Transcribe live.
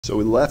So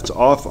we left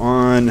off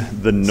on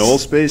the null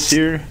space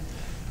here,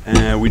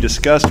 and we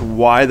discussed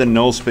why the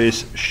null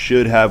space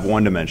should have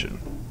one dimension.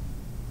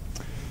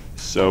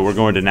 So we're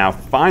going to now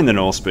find the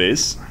null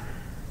space,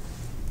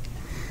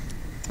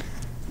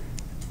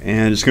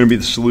 and it's going to be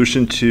the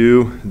solution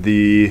to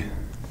the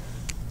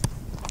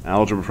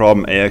algebra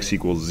problem AX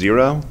equals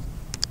 0.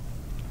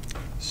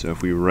 So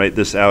if we write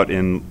this out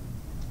in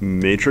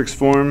matrix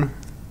form,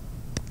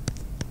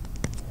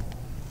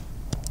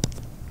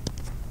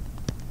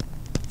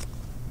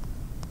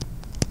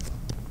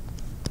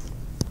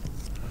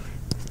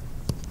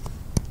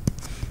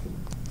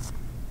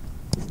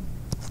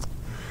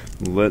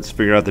 let's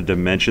figure out the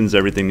dimensions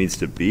everything needs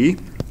to be.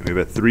 We have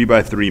a 3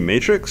 by 3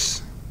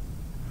 matrix.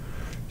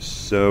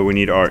 So we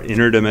need our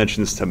inner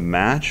dimensions to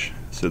match.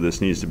 So this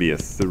needs to be a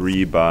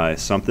 3 by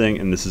something,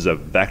 and this is a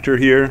vector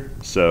here.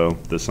 So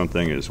the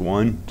something is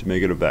 1 to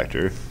make it a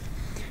vector.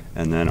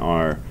 And then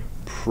our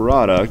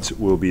product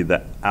will be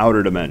the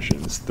outer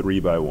dimensions, 3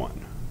 by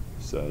 1.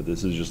 So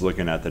this is just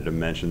looking at the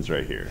dimensions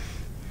right here.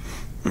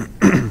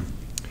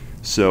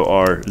 So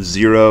our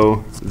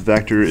 0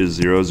 vector is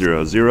 0,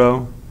 0,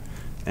 0.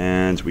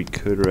 And we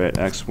could write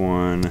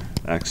x1,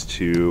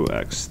 x2,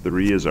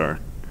 x3 as our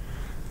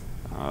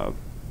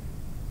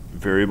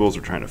variables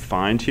we're trying to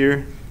find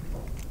here.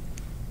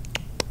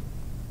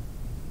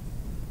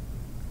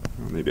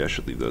 Maybe I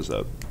should leave those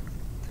up.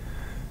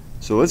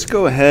 So let's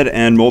go ahead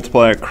and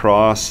multiply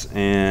across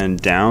and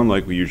down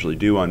like we usually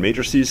do on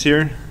matrices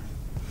here.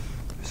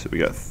 So we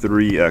got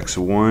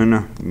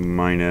 3x1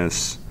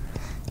 minus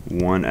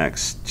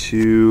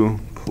 1x2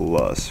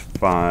 plus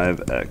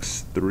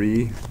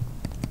 5x3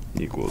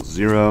 equals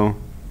 0.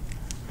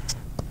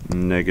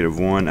 Negative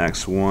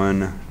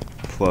 1x1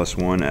 plus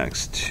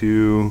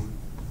 1x2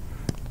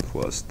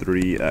 plus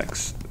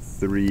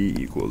 3x3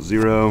 equals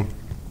 0.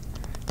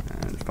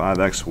 And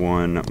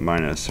 5x1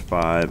 minus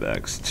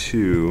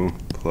 5x2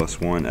 plus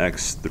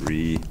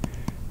 1x3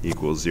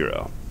 equals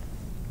 0.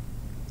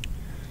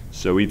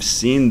 So we've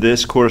seen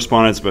this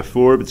correspondence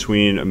before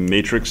between a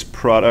matrix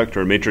product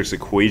or a matrix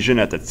equation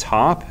at the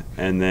top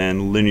and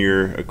then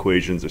linear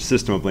equations, a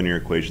system of linear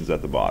equations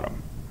at the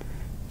bottom.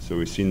 So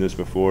we've seen this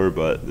before,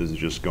 but this is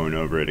just going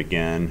over it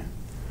again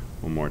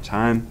one more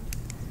time.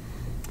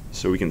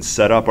 So we can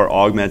set up our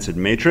augmented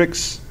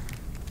matrix.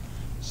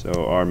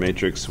 So our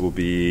matrix will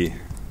be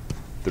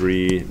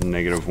 3,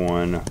 negative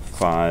 1,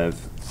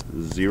 5,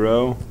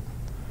 0,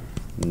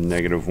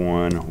 negative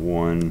 1,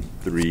 1,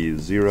 3,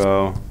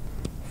 0,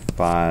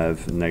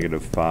 5,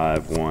 negative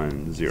 5,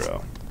 1,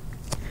 0.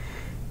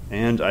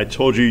 And I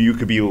told you you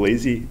could be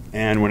lazy,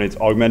 and when it's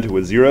augmented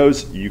with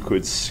zeros, you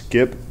could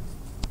skip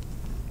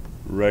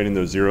writing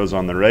those zeros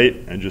on the right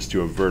and just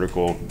do a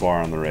vertical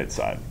bar on the right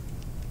side.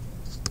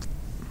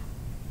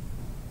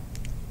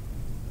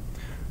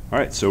 All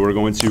right, so we're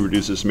going to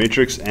reduce this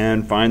matrix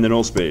and find the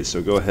null space.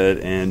 So go ahead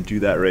and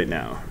do that right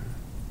now.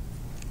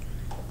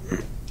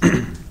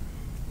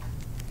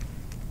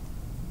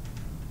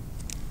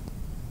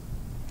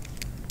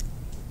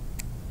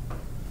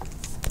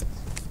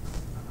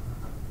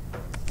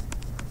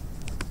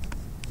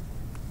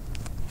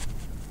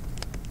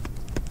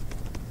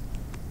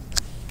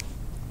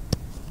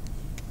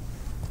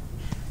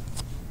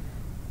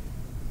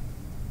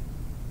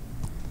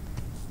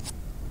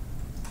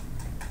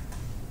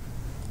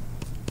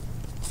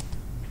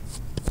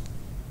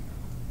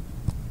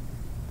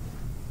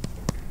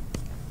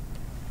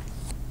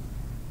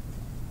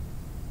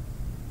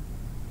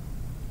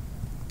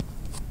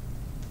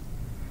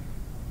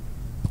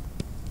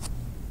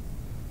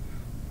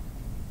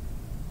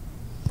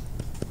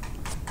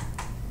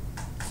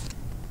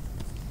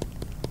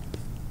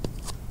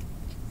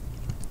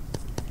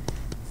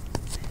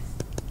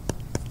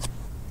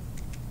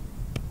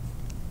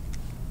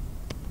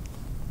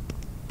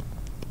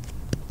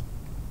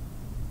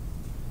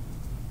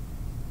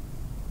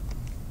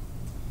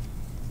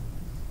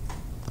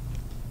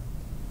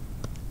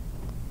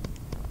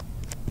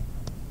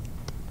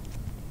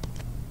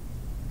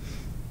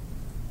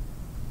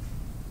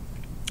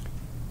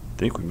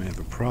 I think we may have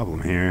a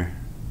problem here.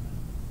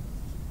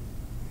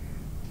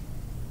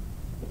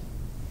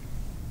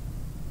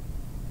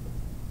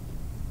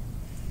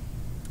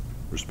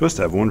 We're supposed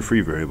to have one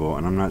free variable,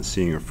 and I'm not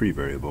seeing a free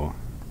variable.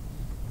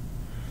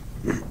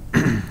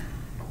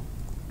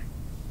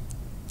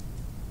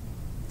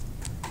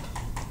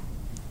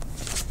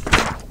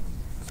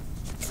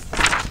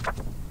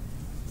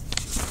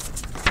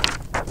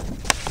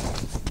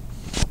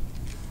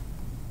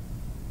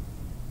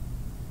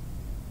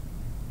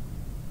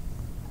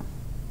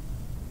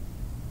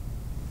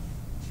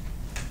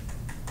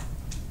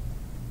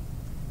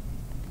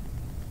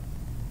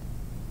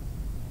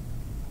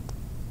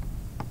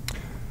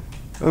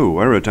 Oh,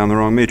 I wrote down the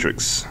wrong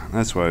matrix.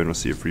 That's why I don't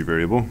see a free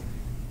variable.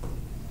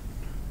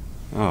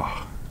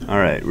 Oh, all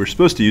right. We're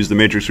supposed to use the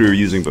matrix we were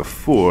using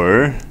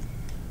before.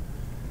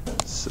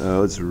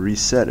 So let's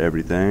reset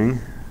everything.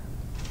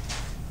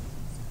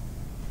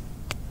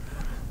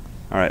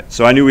 All right,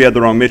 so I knew we had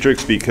the wrong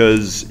matrix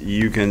because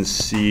you can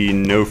see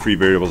no free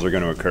variables are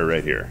going to occur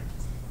right here.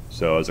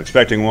 So I was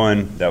expecting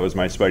 1. That was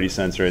my spidey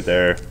sense right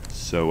there.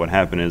 So what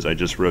happened is I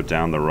just wrote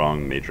down the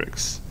wrong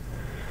matrix.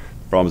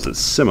 The problem is it's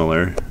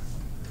similar.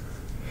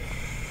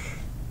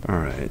 All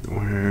right,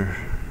 where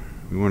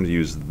we wanted to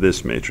use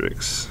this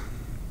matrix.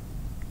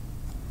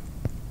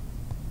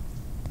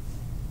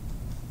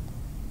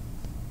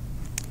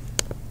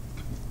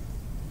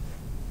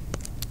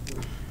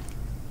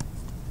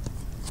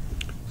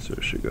 So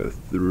it should go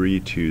 3,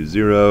 2,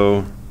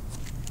 0.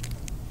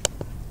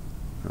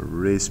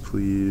 Erase,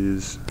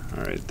 please.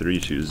 All right, 3,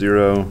 2,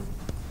 0.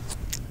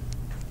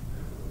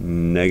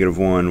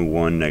 -1,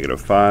 1,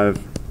 -5.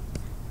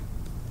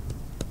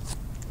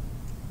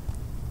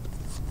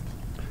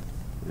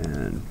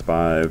 And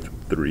 5,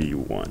 3,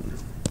 1.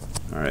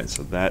 All right,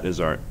 so that is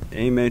our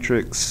A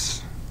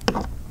matrix.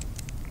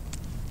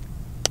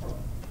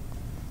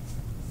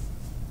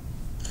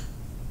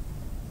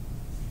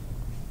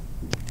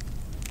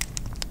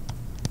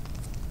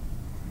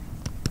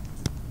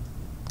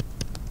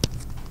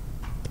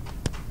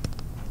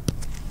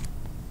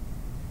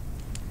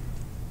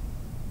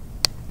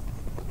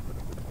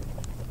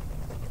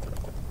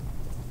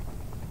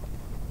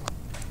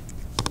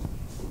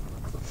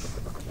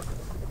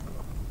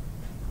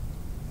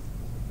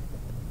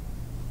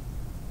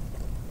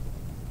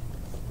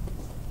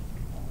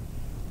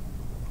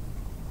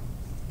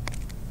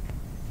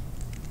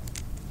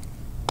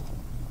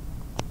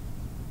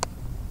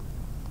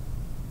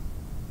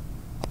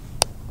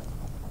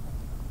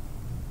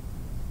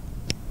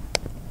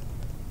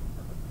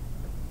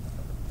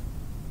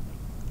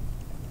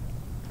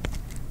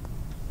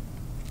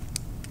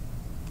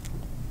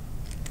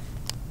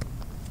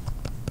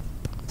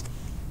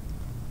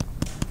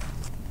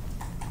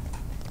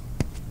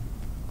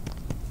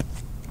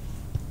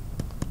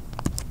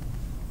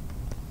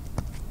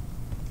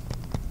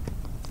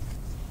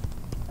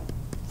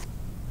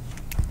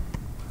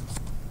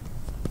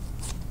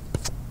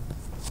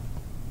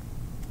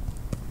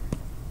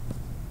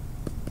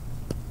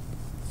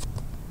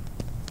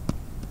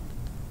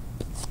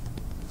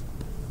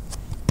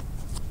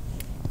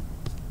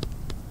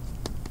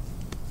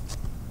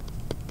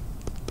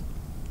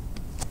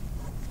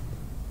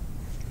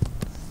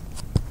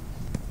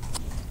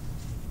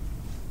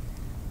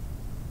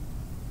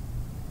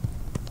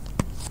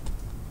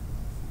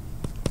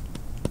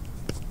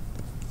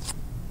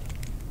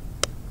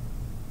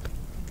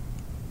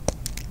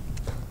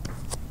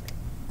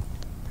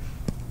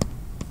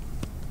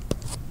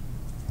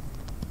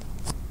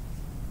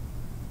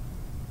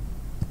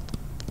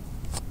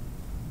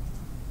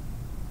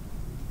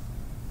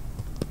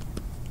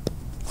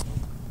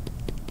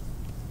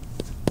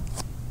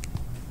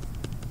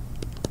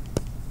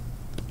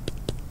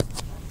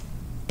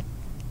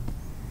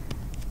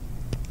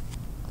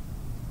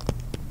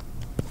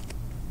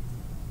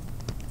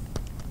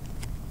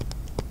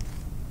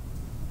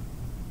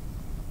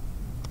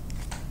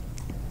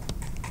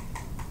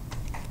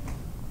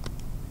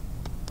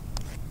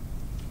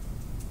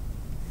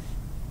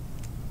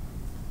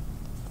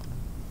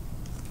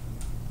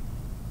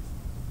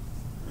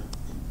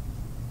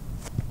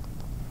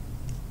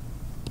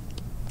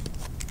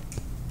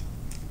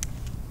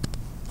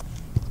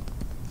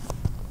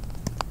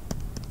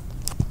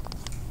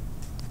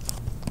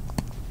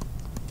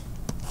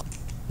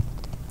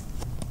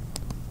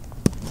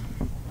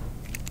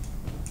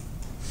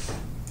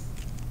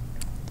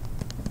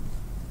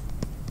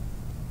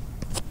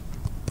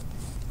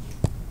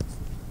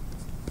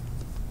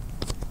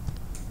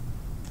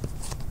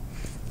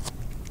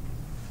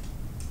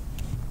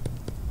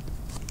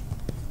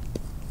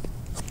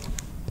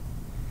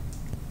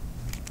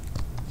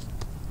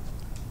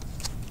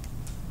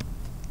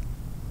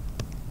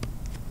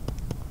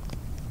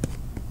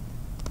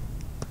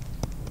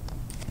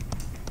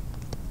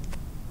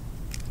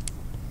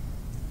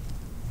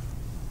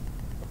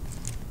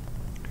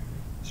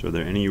 So are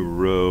there any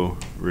row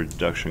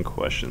reduction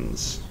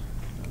questions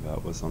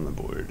about what's on the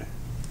board?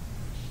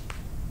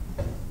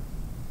 So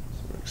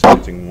we're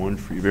expecting 1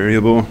 free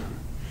variable,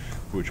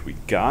 which we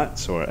got,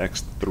 so our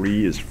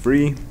x3 is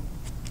free.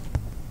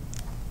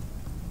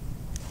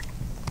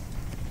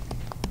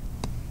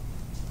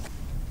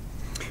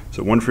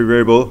 So 1 free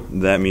variable,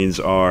 that means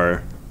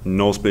our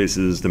null space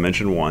is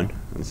dimension 1.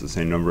 That's the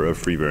same number of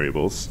free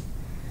variables.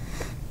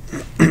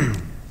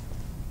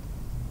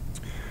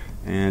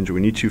 And we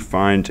need to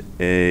find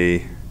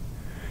a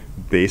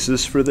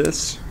basis for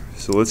this.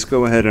 So let's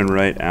go ahead and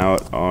write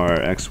out our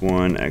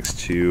x1,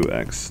 x2,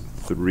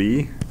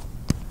 x3.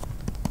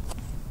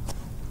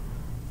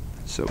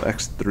 So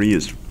x3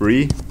 is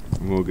free.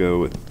 We'll go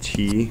with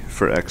t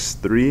for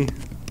x3.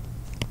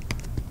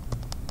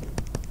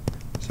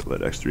 So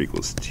let x3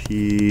 equals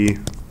t.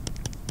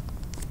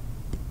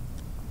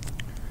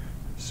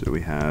 So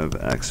we have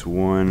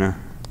x1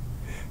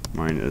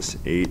 minus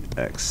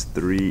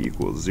 8x3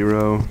 equals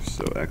 0.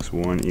 So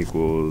x1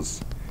 equals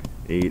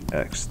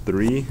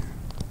 8x3.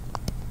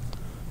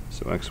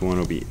 So x1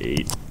 will be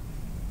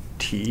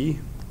 8t.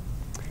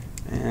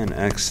 And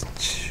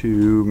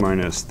x2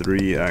 minus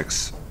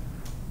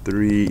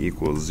 3x3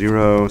 equals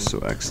 0.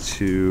 So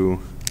x2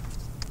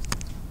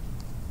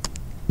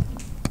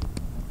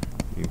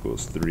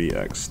 equals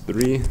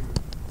 3x3.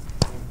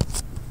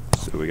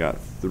 So we got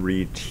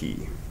 3t.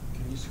 Can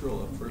you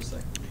scroll up for a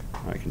second?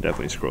 I can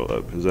definitely scroll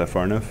up. Is that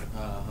far enough?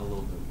 A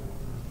little bit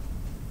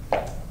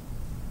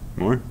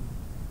more. More?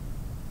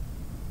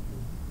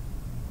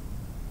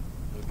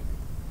 Okay.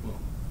 Well.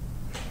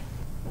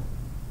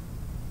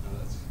 No,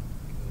 that's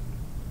good.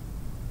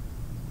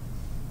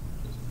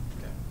 Just,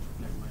 okay.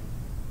 Never mind.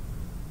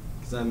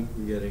 Because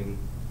I'm getting.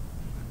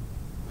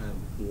 I have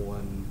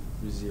 1,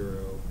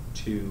 0,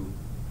 2.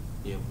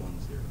 You have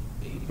 1, 0,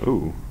 8.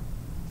 Oh.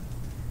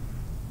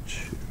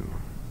 2.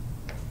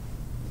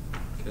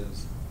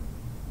 Because.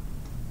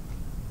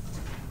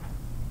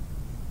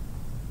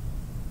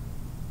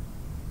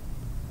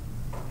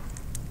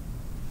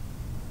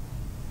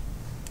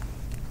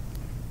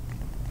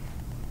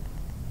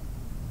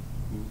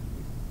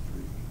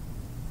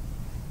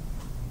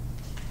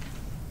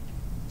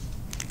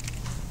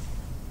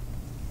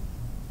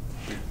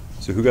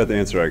 So who got the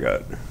answer I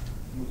got?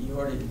 You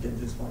already did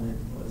this one. It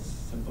was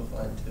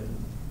simplified to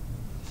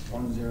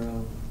 1,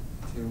 0,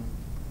 2.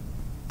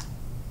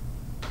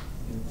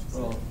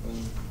 Well,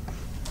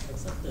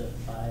 Except the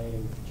 5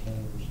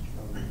 changed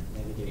from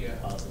negative to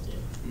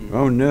positive.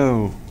 Oh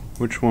no.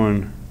 Which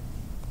one?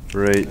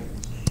 Right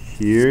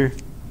here?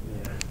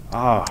 Yeah.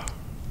 Ah.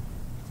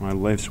 My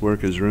life's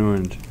work is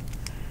ruined.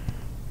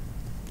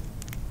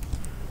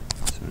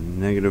 So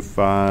negative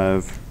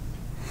 5.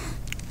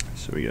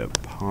 So we got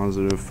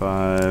positive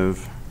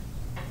 5,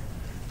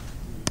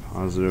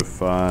 positive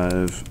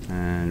 5,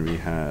 and we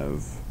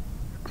have,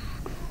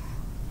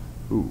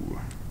 ooh,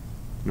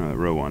 no,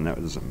 row 1, that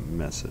doesn't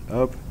mess it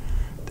up.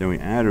 Then we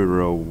added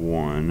row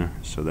 1,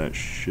 so that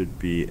should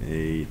be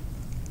a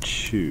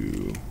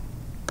 2.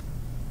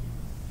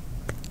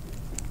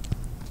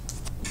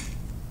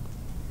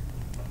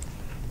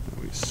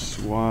 We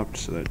swapped,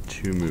 so that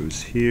 2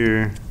 moves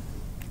here.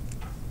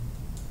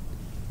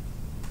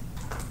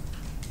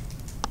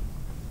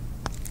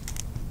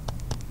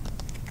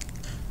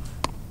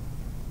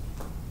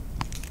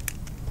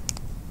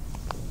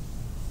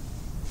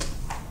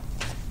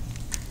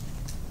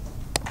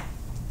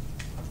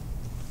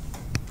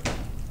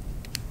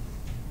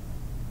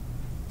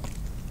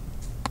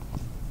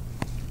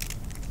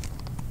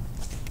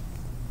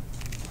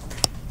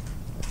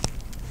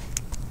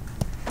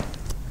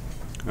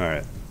 All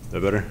right, is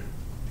that better?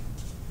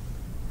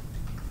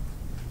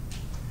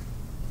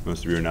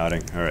 Most of you are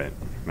nodding. All right,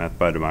 math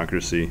by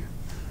democracy.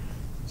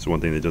 It's one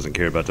thing that doesn't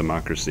care about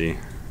democracy.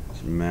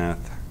 It's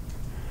math.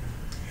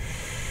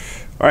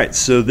 All right,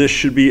 so this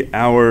should be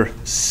our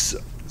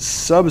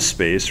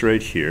subspace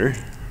right here.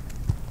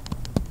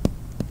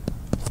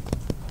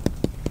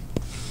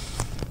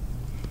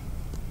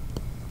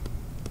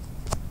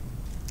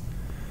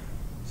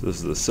 So this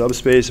is the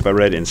subspace. If I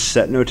write in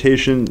set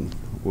notation,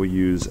 we'll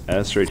use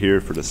S right here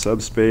for the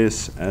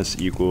subspace. S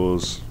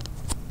equals,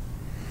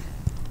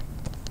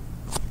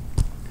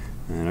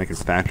 and I can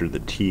factor the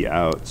t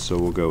out, so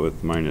we'll go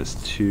with minus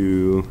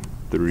 2,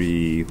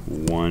 3,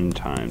 1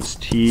 times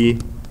t,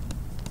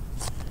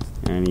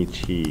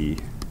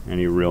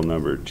 any real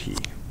number t.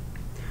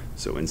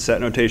 So in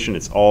set notation,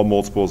 it's all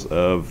multiples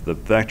of the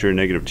vector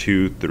negative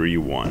 2, 3,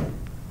 1.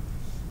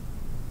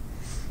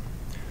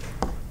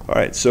 All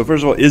right, so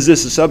first of all, is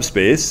this a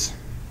subspace?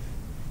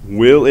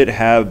 Will it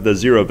have the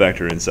 0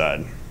 vector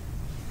inside?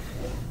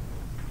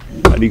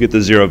 How do you get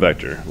the 0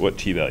 vector? What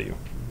t value?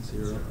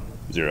 0.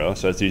 0,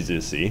 so that's easy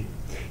to see.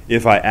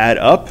 If I add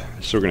up,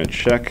 so we're going to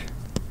check.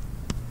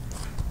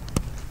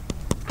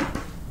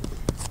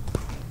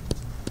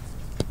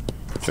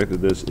 Check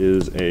that this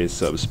is a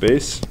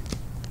subspace.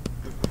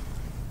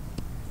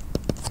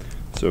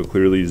 So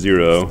clearly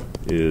 0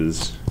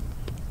 is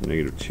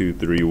negative 2,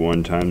 3,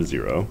 1 times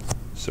 0.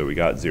 So we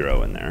got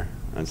 0 in there.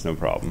 That's no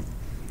problem.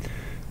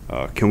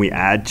 Can we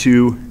add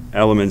 2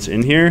 elements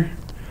in here?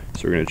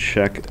 So we're going to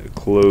check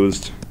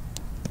closed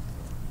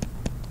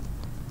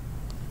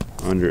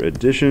under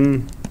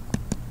addition.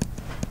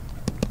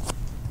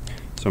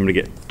 So I'm going to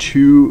get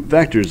 2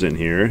 vectors in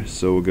here.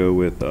 So we'll go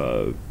with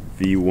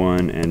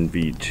V1 and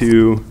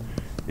V2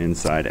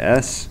 inside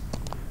S.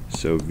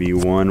 So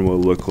V1 will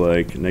look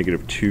like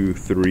negative 2,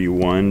 3,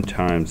 1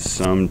 times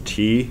some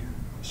t.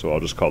 So I'll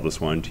just call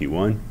this one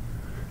T1.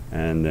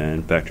 And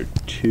then vector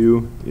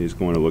 2 is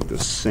going to look the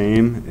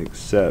same,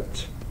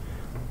 except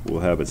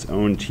we'll have its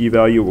own t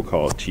value. We'll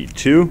call it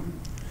T2.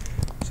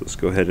 So let's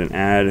go ahead and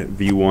add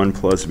V1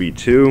 plus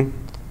V2.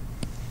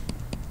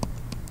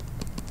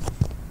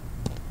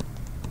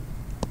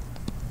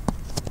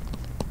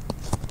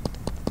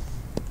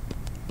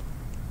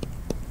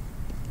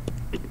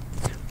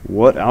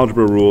 What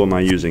algebra rule am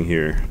I using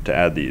here to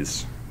add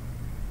these?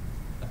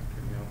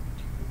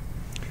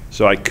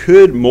 So I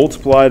could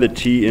multiply the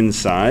t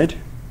inside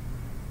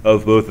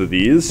of both of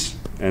these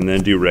and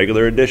then do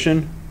regular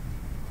addition,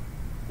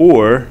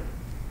 or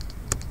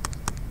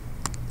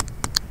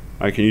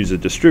I can use a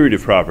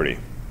distributive property,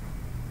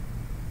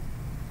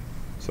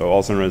 so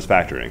also known as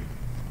factoring.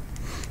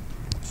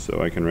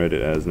 So I can write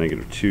it as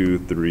negative 2,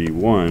 3,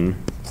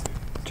 1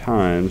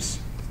 times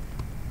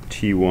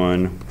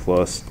T1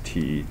 plus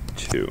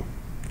T2.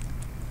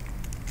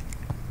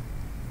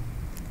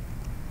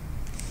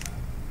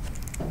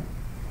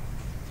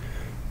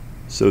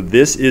 So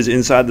this is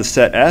inside the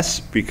set S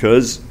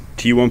because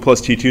T1 plus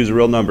T2 is a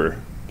real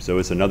number. So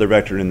it's another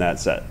vector in that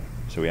set.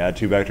 So we add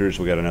two vectors,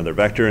 we'll get another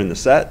vector in the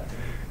set.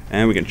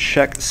 And we can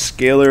check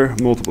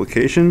scalar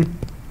multiplication.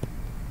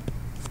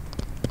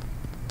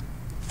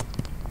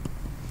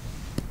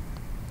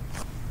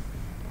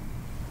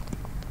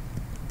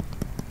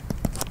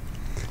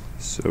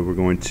 So we're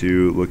going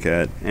to look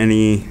at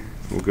any,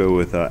 we'll go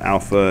with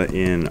alpha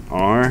in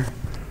R.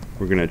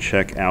 We're going to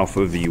check alpha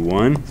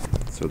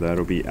V1. So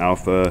that'll be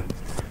alpha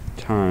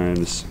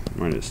times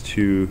minus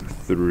 2,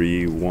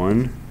 3,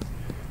 1,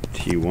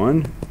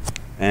 T1.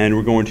 And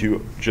we're going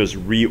to just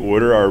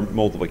reorder our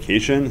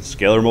multiplication.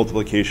 Scalar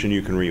multiplication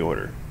you can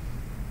reorder,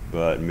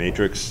 but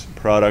matrix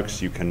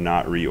products you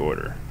cannot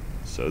reorder.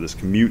 So this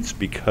commutes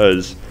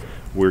because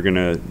we're going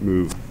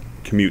to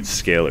commute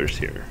scalars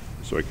here.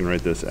 So I can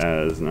write this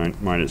as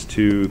minus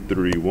 2,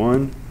 3,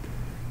 1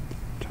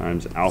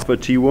 times alpha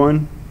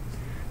T1.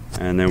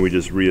 And then we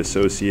just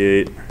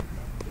reassociate,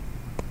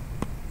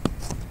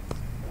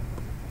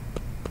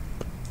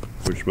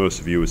 which most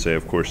of you would say,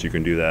 of course, you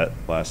can do that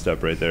last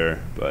step right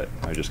there, but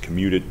I just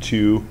commuted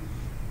 2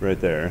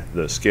 right there,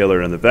 the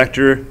scalar and the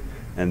vector,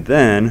 and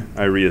then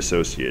I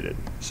reassociated.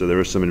 So there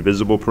were some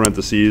invisible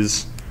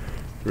parentheses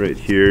right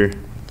here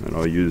that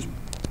I'll use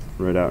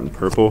right out in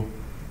purple.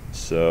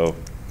 So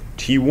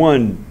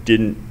T1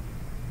 didn't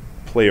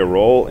play a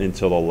role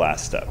until the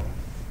last step.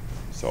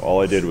 So all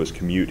I did was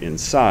commute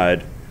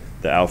inside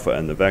the alpha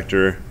and the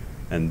vector,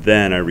 and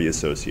then I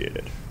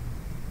reassociated.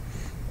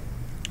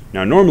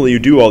 Now normally you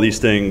do all these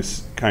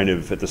things kind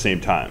of at the same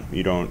time.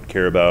 You don't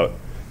care about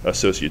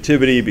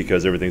associativity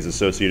because everything's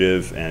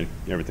associative and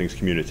everything's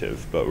commutative,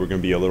 but we're going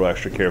to be a little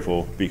extra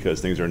careful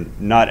because things are,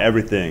 not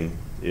everything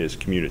is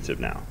commutative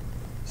now.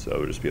 So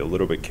we'll just be a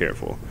little bit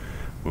careful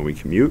when we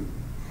commute.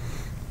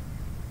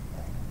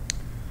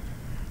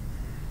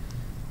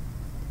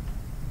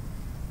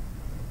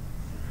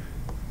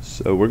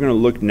 So we're going to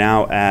look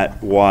now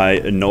at why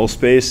a null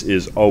space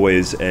is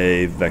always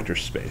a vector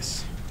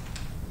space.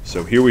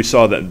 So here we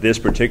saw that this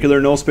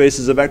particular null space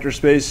is a vector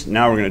space.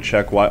 Now we're going to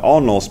check why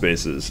all null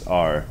spaces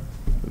are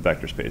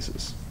vector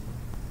spaces.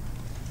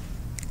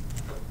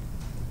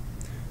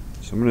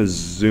 So I'm going to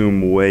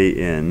zoom way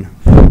in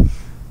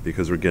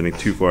because we're getting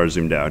too far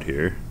zoomed out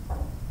here.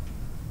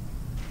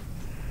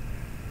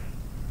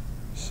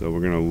 So we're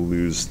going to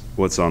lose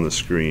what's on the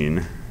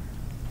screen.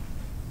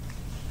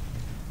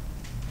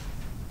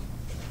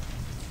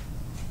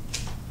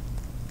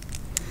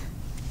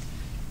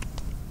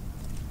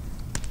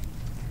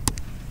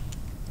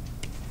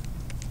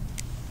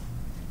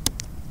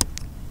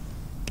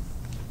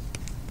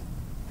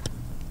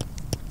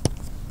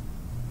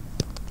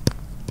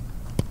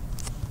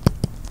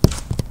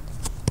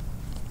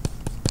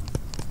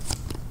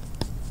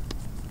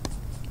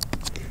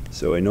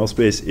 So a null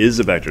space is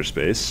a vector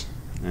space,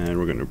 and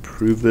we're going to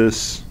prove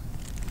this.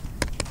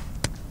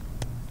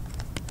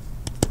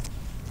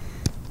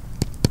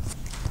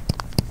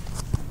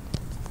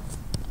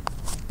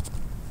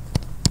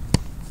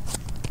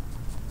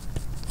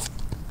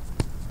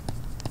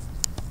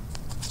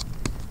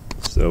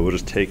 So we'll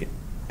just take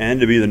n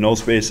to be the null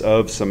space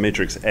of some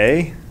matrix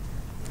A.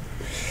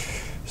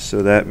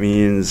 So that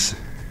means,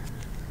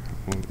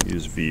 we'll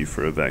use V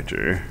for a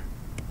vector.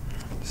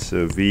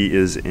 So V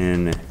is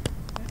in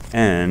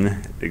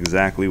n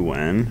exactly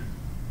when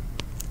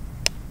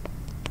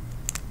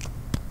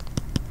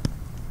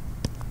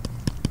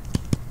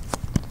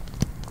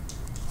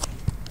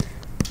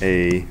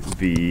a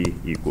v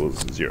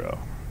equals 0.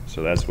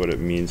 So that's what it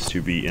means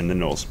to be in the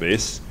null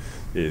space.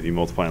 If you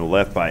multiply on the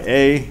left by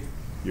a,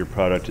 your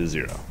product is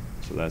 0.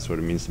 So that's what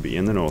it means to be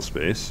in the null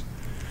space.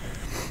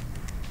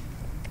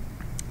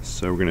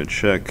 So we're going to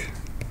check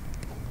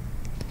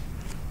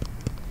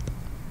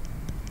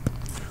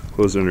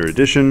closed under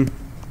addition.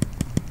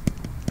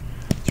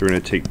 So we're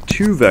going to take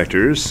two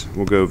vectors.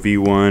 We'll go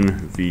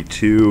v1,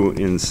 v2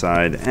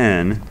 inside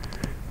n.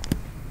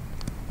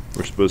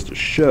 We're supposed to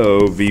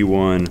show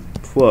v1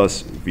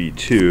 plus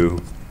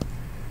v2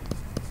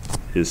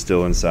 is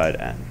still inside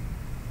n.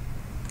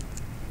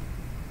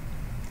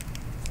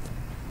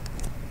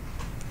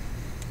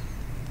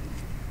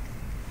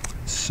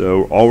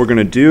 So all we're going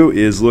to do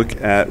is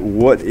look at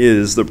what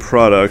is the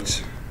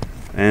product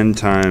n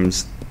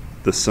times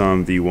the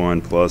sum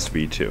v1 plus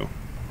v2.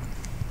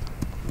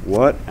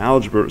 What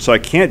algebra? So I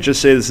can't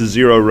just say this is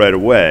 0 right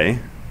away.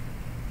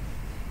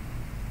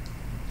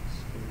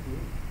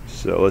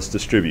 So let's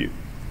distribute.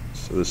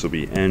 So this will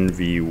be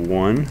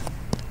nv1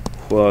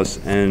 plus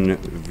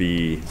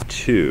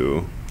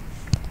nv2.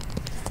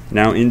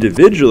 Now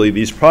individually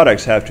these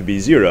products have to be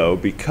 0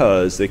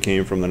 because they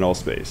came from the null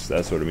space.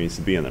 That's what it means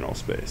to be in the null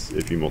space.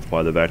 If you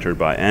multiply the vector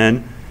by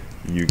n,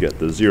 you get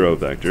the 0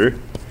 vector.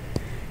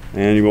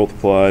 And you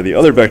multiply the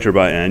other vector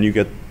by n, you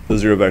get the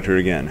 0 vector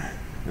again.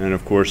 And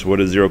of course,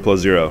 what is 0 plus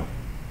 0?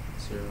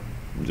 0.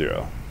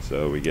 0.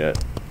 So we get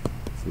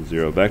So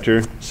 0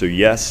 vector. So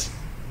yes,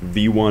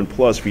 v1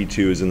 plus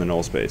v2 is in the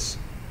null space.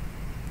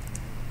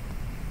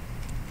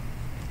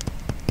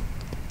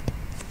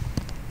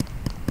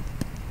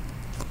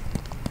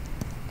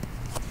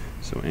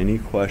 So any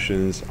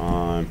questions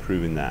on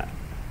proving that?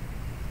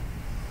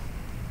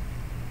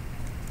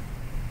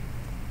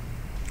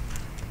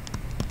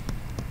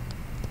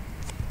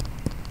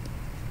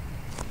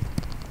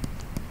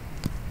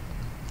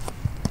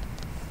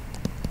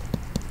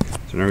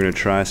 So now we're going to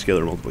try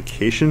scalar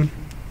multiplication.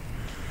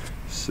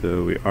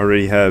 So we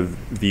already have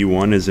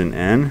v1 is in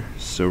n,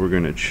 so we're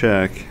going to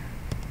check.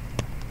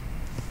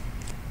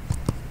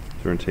 So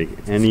we're going to take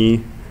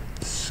any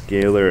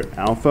scalar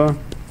alpha.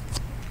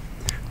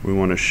 We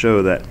want to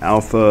show that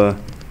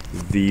alpha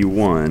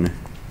v1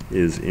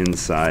 is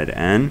inside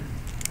n.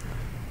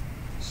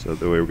 So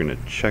the way we're going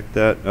to check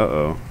that,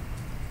 uh-oh,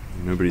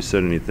 nobody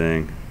said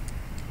anything.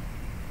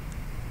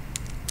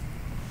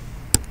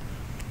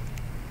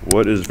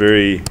 What is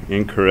very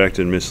incorrect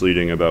and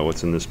misleading about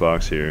what's in this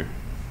box here?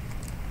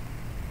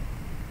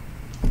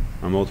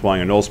 I'm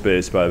multiplying a null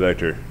space by a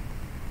vector.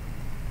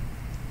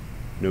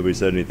 Nobody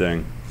said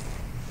anything.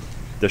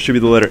 That should be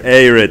the letter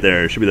A right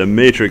there. It should be the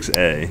matrix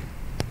A.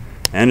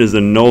 N is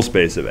the null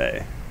space of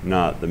A,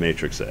 not the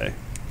matrix A.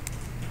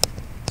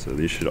 So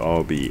these should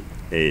all be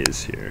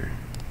A's here.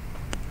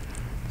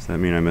 Does that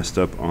mean I messed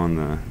up on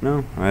the...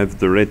 No, I have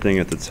the right thing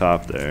at the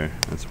top there.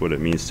 That's what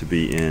it means to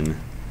be in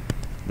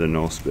the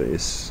null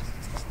space.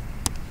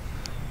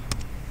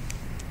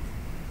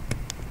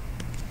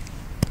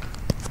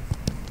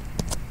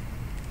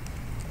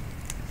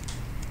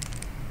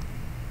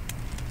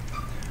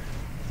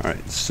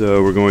 Alright,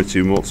 so we're going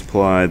to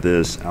multiply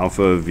this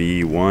alpha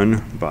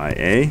v1 by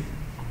A.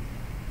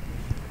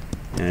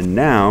 And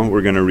now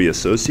we're going to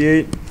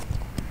reassociate.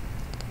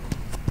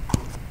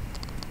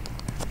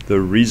 The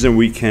reason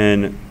we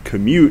can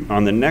commute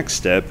on the next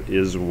step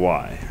is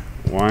y.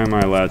 Why am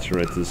I allowed to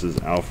write this as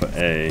alpha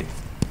A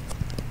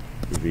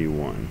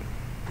v1?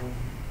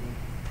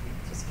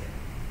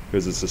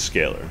 Because it's a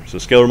scalar. So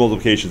scalar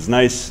multiplication is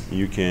nice.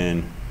 You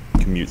can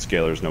commute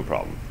scalars, no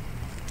problem.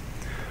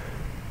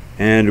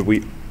 And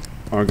we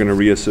are going to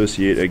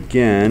reassociate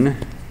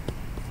again.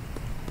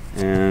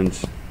 And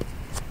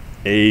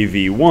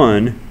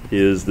AV1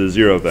 is the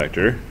 0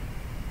 vector.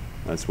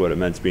 That's what it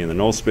meant to be in the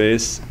null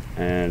space.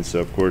 And so,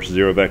 of course,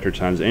 0 vector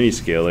times any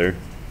scalar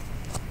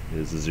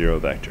is a 0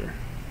 vector.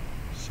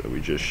 So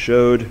we just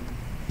showed.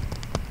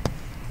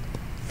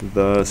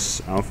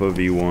 Thus, alpha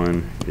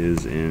v1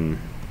 is in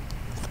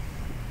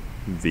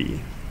V,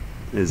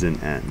 is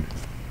in N.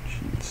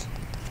 Jeez.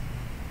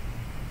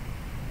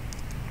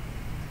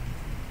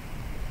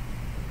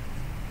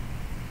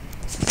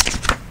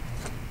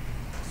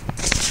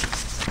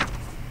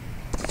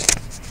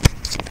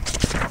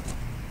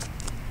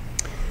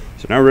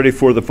 So now we're ready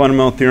for the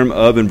fundamental theorem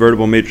of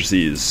invertible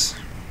matrices.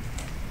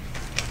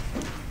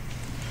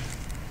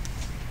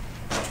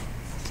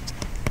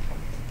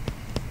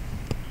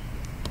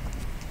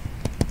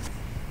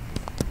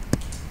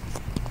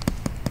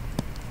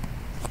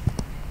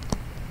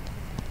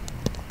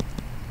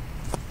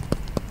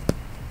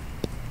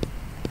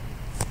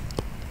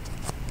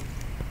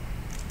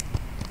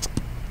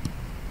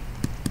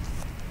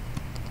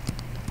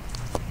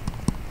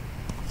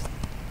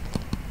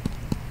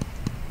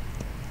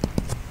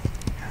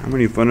 How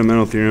many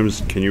fundamental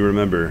theorems can you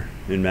remember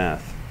in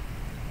math?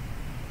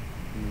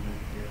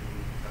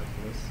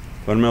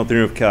 Fundamental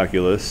theorem of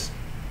calculus.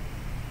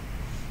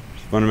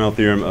 Fundamental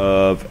theorem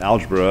of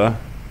algebra.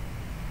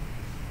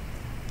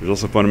 There's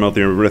also fundamental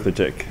theorem of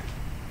arithmetic.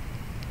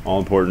 All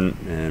important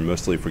and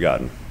mostly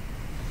forgotten.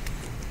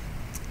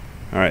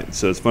 All right,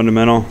 so it's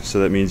fundamental,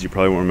 so that means you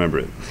probably won't remember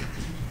it.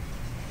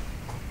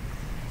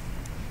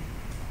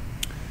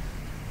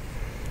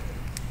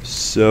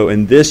 So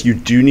in this, you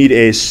do need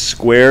a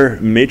square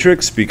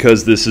matrix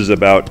because this is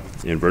about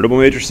invertible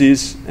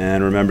matrices.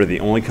 And remember, the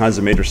only kinds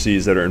of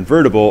matrices that are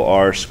invertible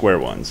are square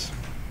ones.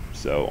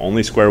 So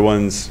only square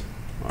ones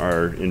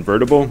are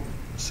invertible.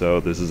 So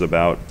this is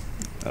about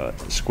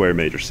square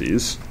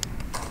matrices.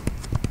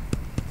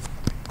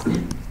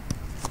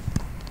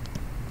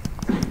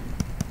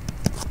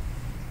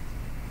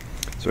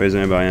 So A is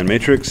an n by n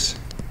matrix,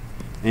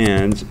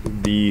 and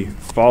the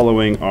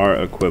following are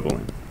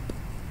equivalent.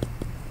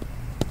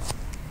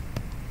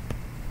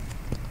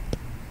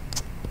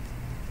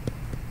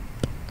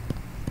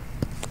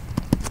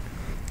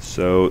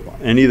 So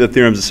any of the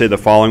theorems that say the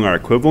following are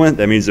equivalent,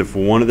 that means if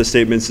one of the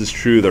statements is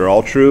true, they're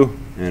all true,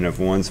 and if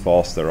one's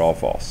false, they're all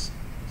false.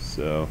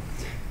 So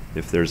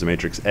if there's a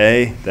matrix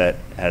A that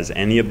has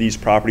any of these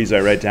properties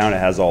I write down, it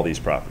has all these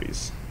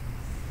properties.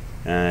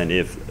 And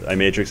if a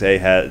matrix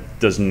A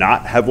does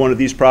not have one of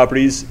these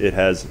properties, it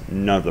has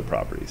none of the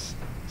properties.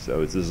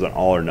 So this is an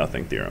all or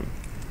nothing theorem.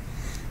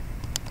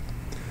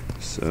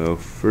 So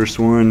first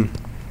one,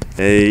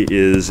 A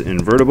is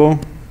invertible.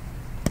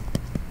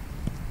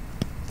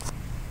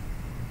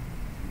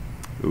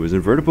 It was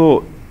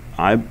invertible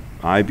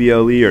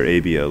IBLE or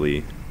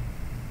ABLE?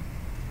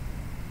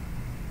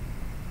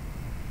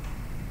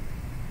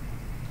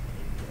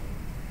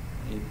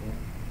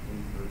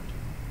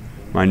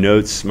 My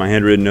notes, my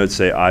handwritten notes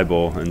say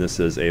eyeball, and this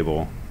says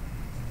able.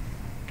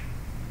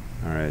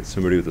 All right,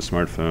 somebody with a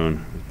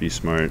smartphone, be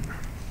smart.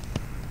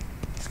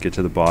 Let's get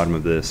to the bottom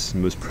of this,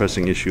 most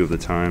pressing issue of the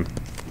time.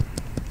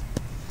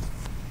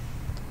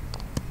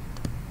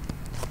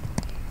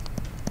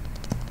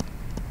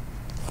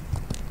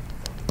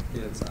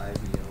 Yeah, it's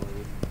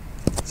IBLE.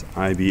 It's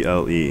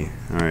IBLE.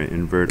 All right,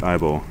 invert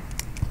eyeball.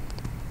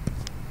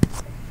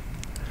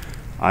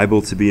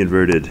 Eyeball to be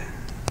inverted.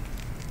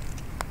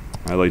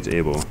 I liked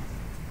able.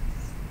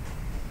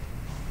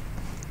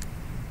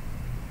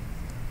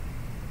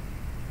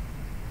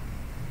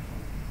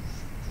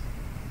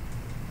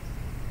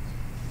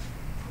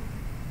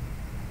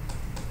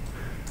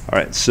 All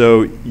right,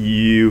 so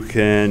you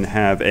can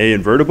have A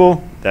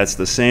invertible. That's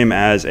the same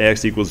as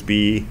AX equals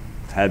B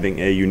having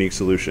a unique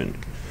solution.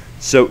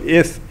 So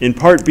if, in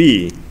part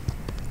B,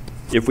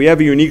 if we have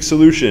a unique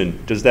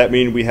solution, does that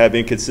mean we have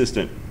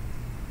inconsistent?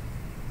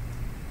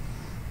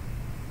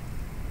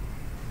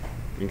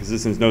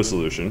 Inconsistent is no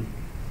solution.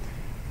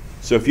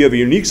 So if you have a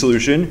unique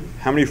solution,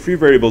 how many free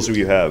variables do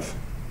you have?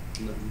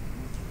 None.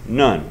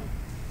 None.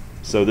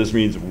 So this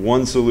means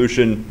one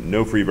solution,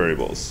 no free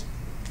variables.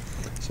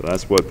 So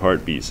that's what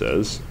part B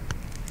says.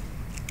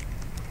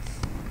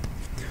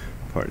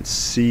 Part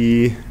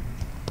C,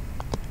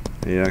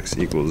 AX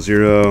equals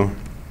 0,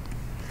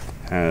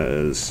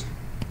 has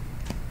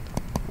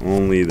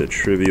only the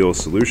trivial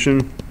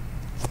solution.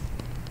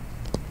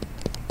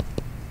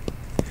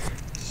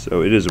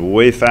 So it is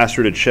way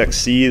faster to check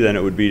C than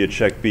it would be to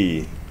check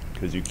B,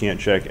 because you can't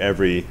check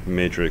every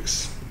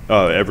matrix,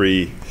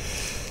 every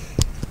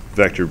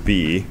vector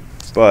B,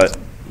 but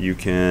you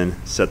can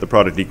set the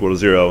product equal to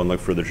 0 and look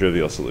for the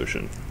trivial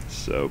solution.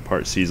 So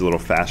part C is a little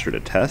faster to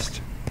test.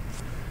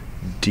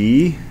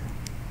 D,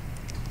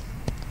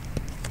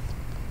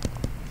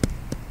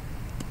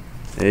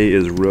 A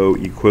is row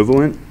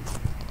equivalent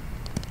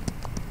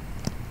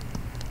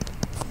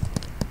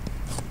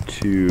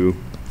to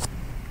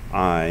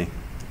IN,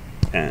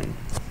 and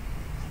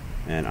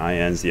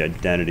IN is the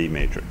identity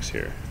matrix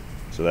here.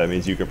 So that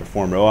means you can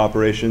perform row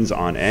operations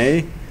on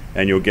A,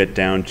 and you'll get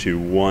down to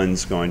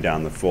ones going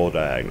down the full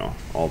diagonal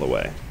all the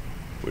way,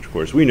 which of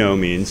course we know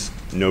means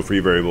no free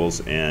variables,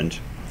 and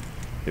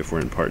if we're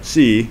in part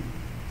C,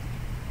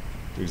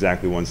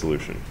 exactly one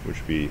solution, which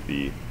would be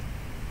the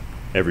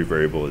every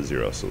variable is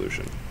 0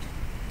 solution.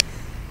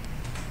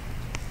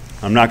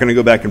 I'm not going to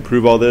go back and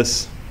prove all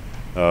this.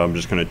 I'm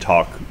just going to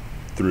talk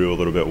through a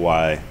little bit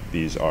why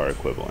these are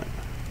equivalent.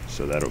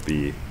 So that'll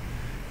be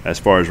as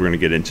far as we're going to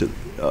get into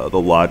the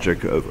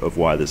logic of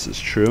why this is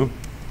true.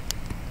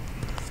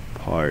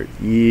 Part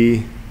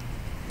E,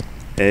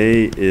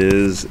 A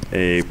is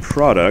a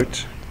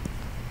product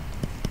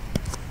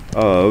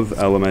of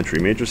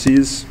elementary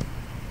matrices.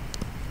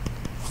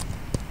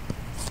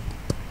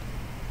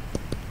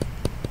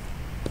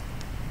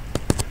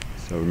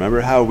 So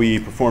remember how we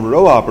performed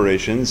row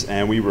operations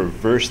and we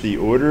reversed the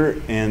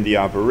order and the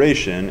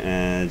operation,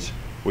 and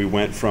we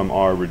went from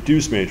our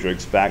reduced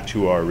matrix back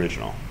to our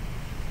original.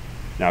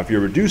 Now if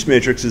your reduced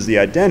matrix is the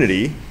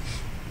identity,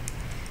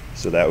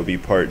 so that would be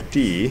part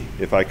D.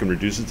 If I can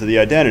reduce it to the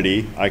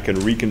identity, I can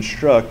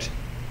reconstruct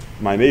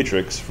my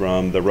matrix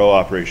from the row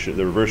operation,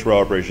 the reverse row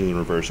operations in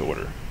reverse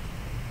order.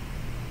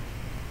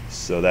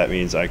 So that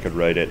means I could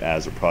write it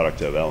as a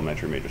product of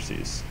elementary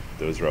matrices,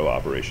 those row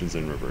operations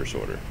in reverse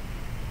order.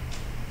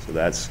 So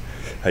that's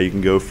how you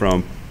can go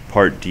from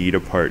part D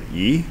to part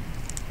E.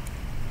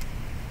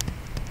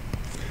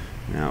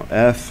 Now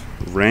F,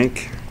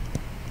 rank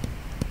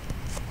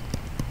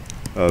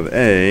of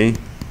A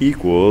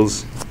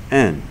equals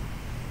N.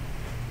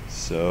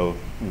 So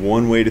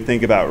one way to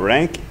think about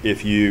rank,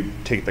 if you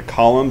take the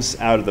columns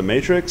out of the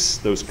matrix,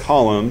 those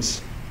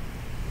columns,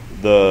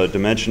 the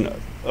dimension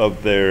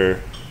of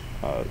their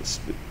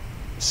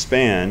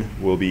span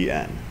will be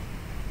N.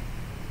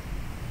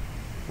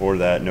 Or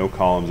that no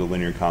column is a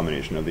linear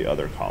combination of the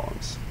other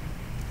columns.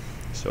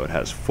 So it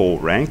has full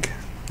rank.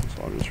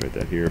 So I'll just write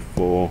that here,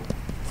 full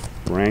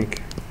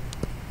rank.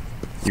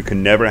 You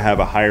can never have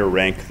a higher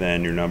rank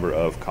than your number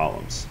of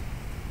columns.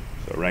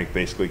 So rank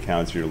basically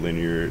counts your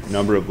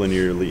number of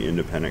linearly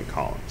independent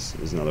columns.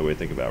 Is another way to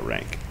think about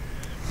rank.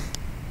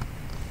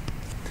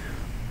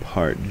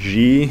 Part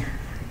G,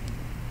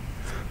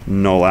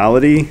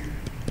 nullality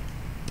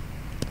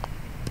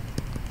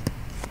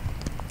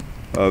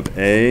of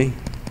A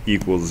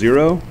equals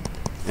 0.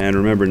 And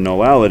remember,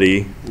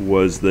 nullality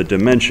was the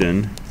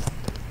dimension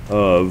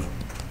of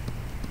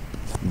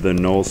the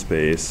null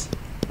space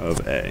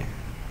of A.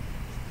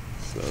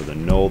 So the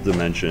null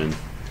dimension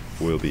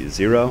will be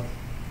 0.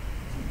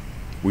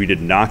 We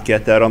did not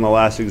get that on the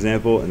last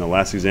example. In the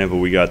last example,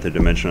 we got the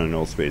dimension on a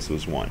null space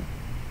was 1.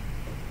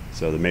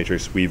 So the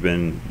matrix we've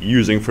been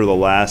using for the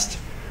last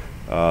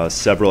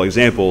several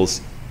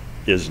examples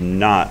is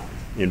not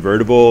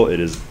invertible. It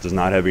does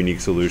not have a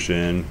unique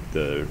solution.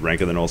 The rank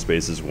of the null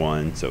space is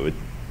 1, so it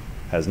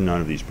has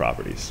none of these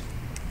properties.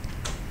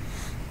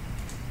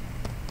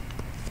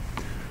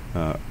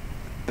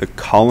 The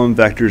column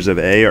vectors of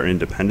A are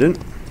independent.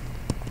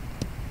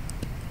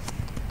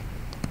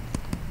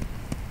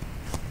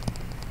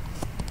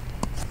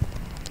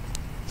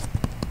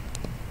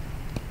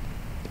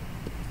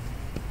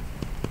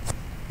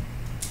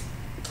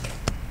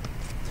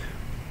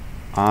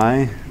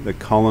 I, the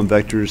column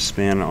vectors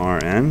span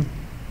Rn.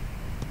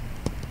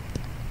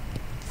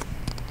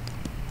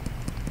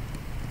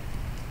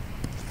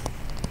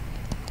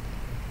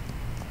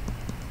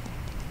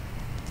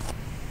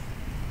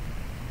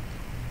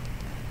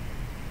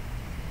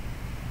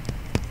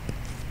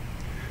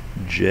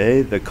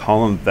 J, the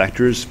column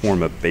vectors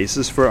form a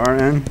basis for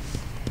Rn.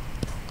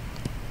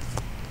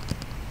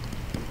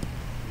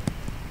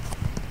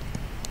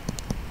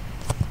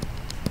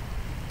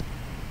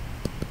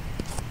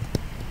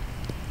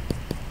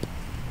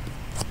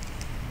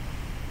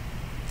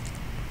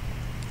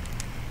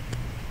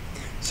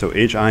 So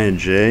H, I, and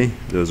J,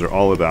 those are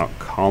all about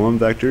column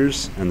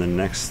vectors, and the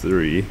next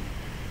three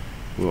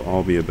will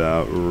all be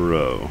about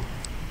row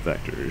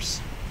vectors.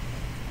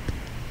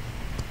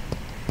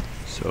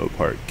 So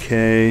part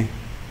K,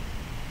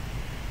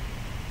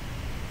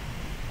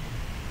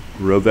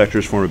 row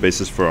vectors form a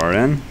basis for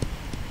Rn.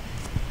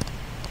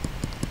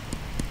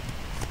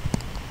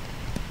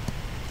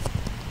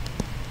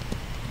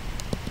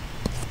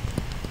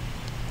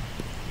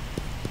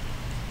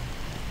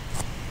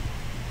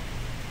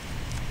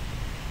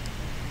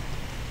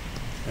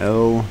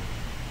 L,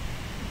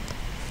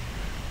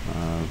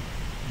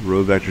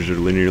 row vectors are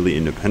linearly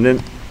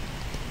independent.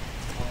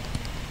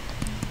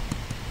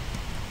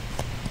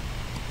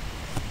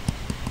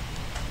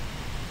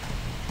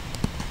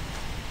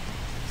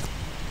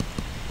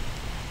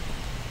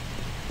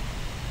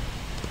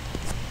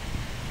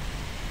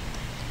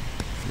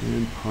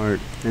 And part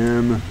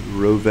M,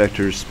 row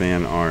vectors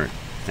span Rn.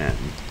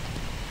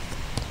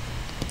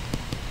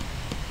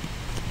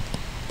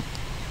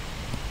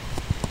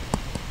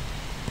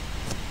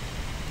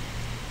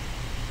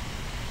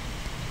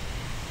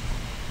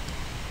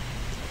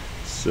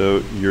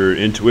 So your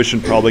intuition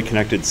probably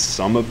connected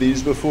some of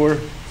these before,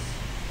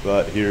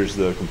 but here's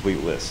the complete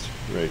list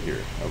right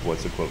here of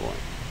what's equivalent.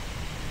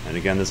 And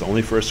again, this is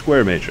only for a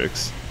square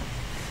matrix.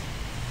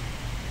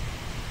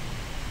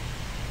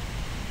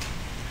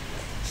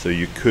 So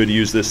you could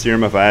use this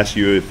theorem if I asked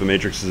you if a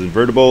matrix is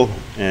invertible,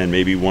 and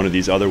maybe one of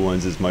these other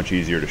ones is much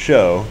easier to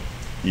show.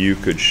 You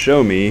could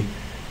show me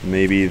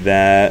maybe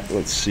that,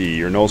 let's see,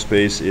 your null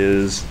space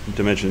is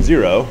dimension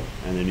 0,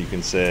 and then you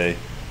can say,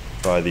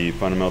 by the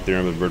fundamental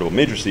theorem of invertible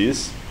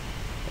matrices,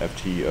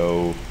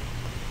 FTO,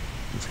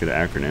 let's get an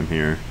acronym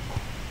here,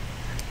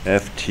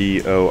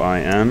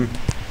 FTOIM,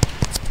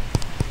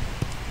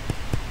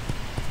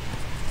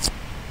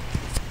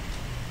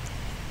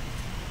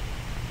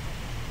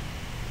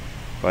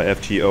 by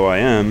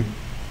FTOIM,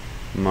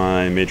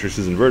 my matrix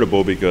is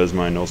invertible because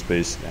my null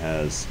space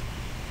has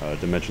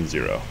dimension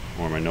 0,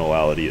 or my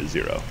nullality is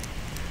 0.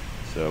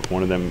 So if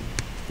one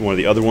of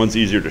the other ones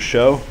easier to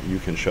show, you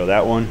can show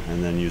that one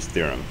and then use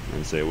theorem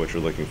and say what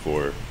you're looking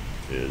for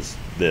is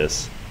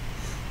this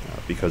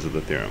because of the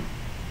theorem.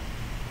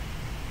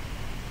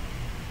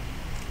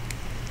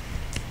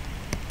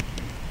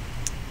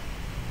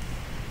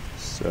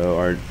 So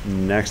our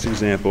next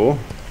example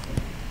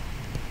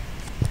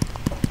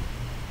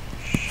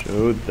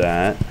showed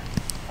that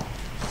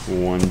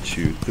 1,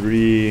 2,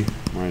 3,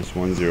 minus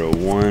 1, 0,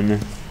 1,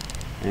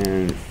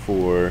 and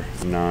 4,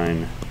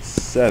 9,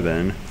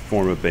 7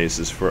 form a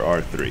basis for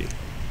R3.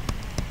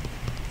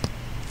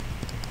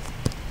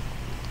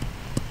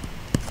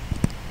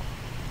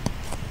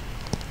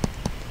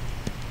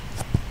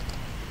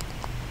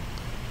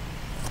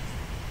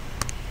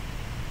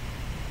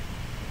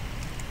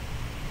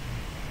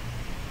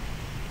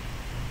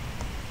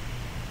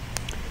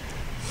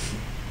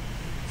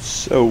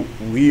 So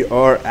we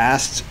are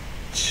asked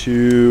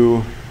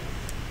to,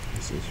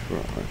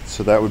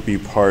 so that would be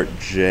part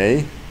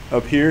J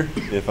up here.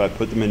 If I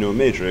put them into a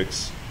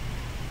matrix,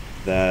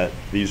 that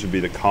these would be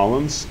the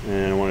columns,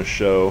 and I want to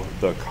show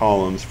the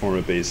columns form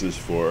a basis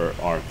for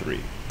R3.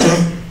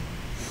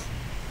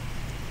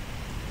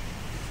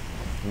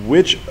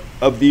 Which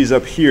of these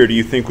up here do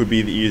you think would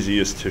be the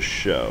easiest to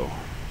show?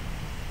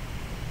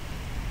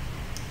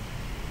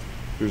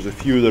 There's a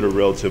few that are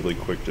relatively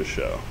quick to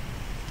show.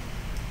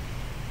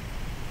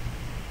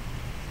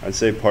 I'd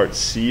say part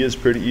C is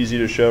pretty easy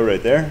to show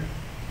right there.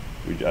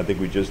 I think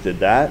we just did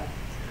that.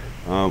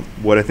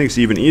 What I think is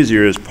even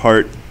easier is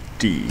part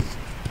D.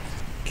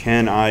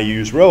 Can I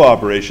use row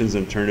operations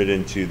and turn it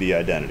into the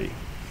identity?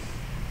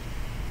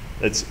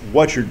 That's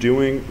what you're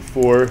doing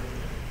for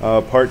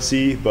part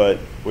C, but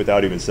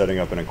without even setting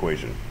up an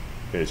equation.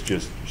 It's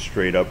just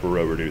straight up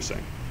row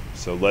reducing.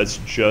 So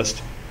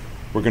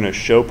we're going to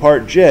show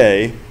part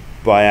J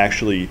by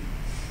actually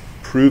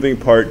proving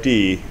part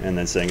D and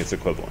then saying it's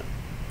equivalent.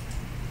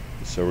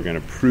 So we're going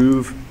to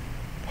prove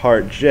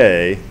part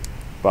J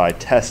by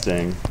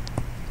testing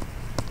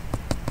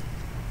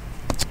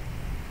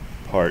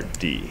part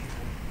D.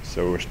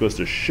 So we're supposed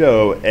to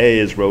show A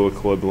is row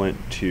equivalent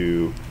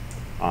to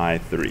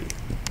I3.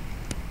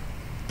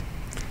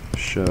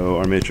 Show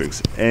our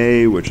matrix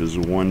A, which is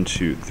 1,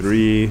 2,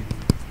 3,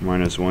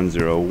 minus 1,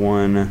 0,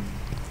 1,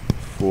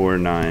 4,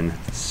 9,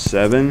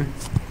 7,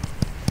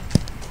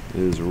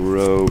 is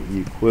row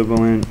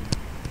equivalent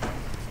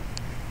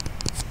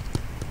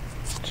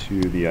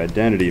to the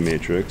identity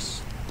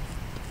matrix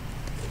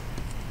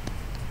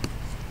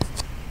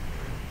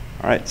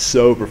right,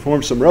 so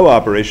perform some row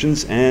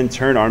operations and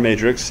turn our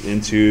matrix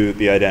into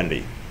the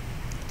identity.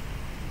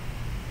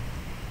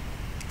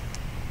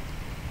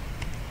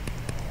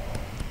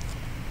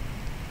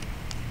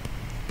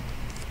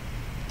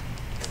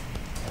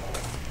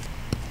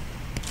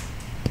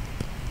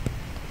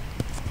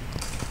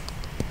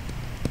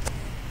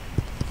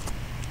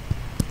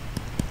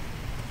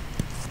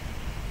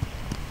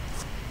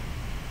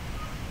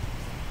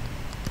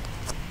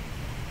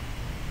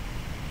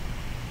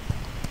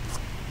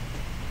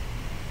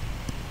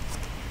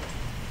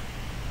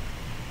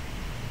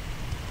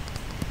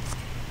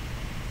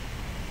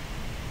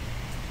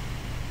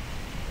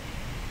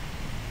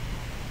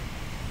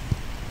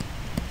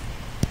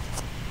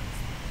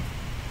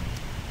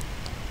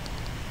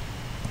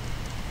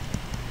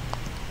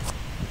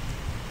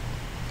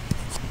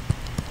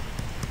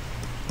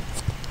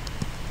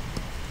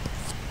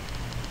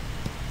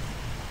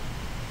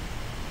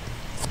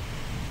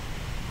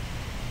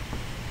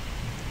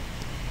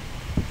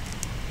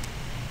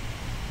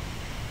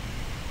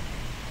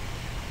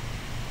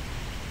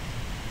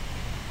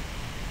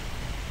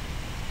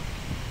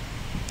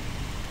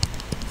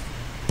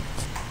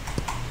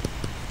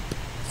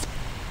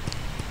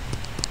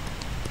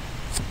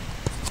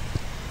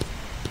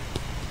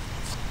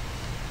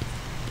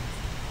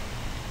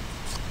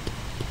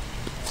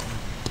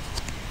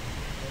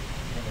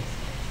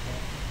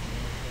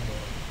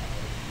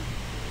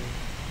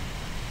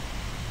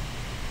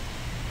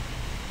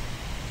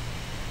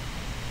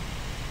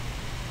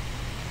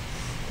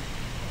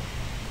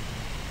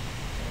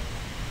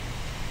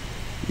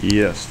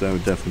 Yes, that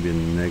would definitely be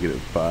a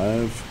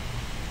 -5.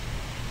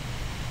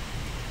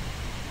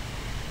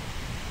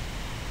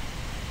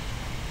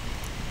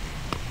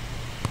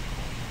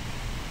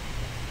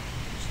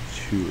 It's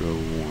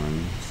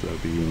 201, so that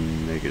would be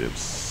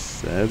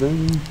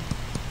 -7.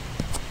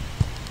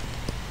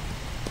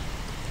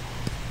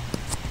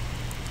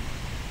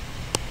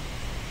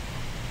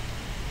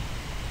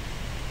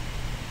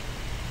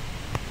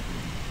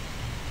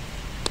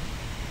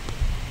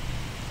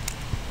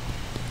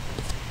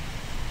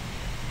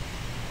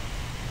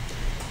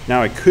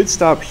 Now I could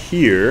stop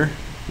here.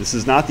 This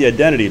is not the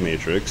identity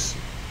matrix.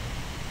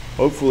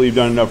 Hopefully you've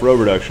done enough row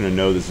reduction to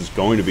know this is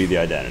going to be the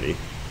identity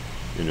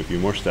in a few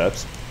more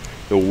steps.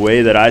 The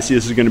way that I see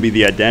this is going to be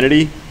the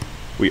identity,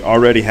 we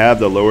already have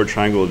the lower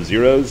triangle of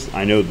zeros.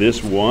 I know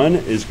this 1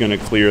 is going to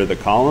clear the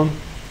column,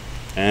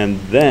 and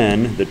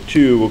then the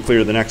 2 will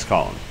clear the next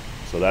column.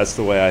 So that's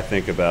the way I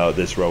think about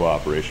this row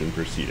operation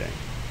proceeding.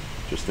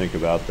 Just think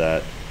about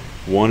that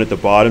 1 at the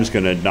bottom is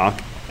going to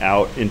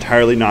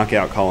entirely knock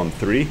out column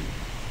 3.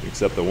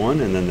 Except the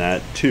 1, and then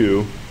that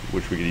 2,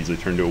 which we could easily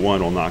turn to a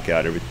 1, will knock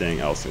out everything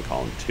else in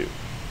column 2.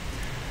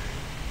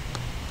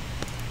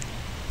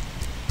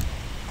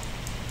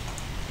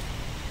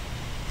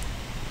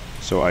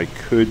 So I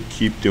could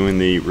keep doing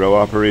the row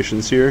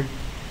operations here,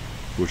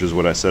 which is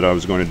what I said I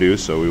was going to do,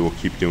 so we will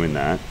keep doing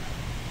that.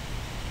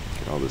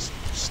 Get all this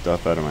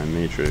stuff out of my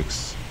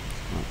matrix.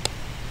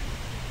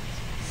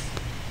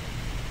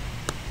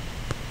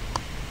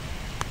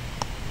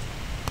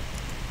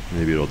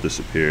 Maybe it'll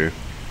disappear.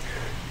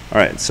 All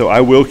right, so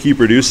I will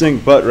keep reducing,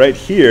 but right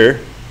here,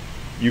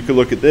 you could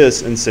look at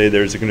this and say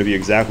there's going to be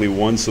exactly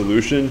one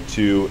solution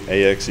to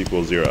AX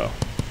equals 0.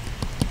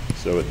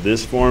 So at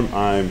this form,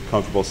 I'm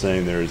comfortable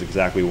saying there is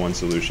exactly one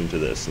solution to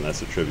this, and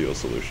that's a trivial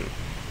solution.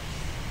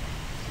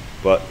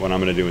 But what I'm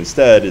going to do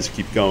instead is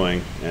keep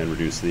going and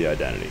reduce the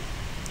identity.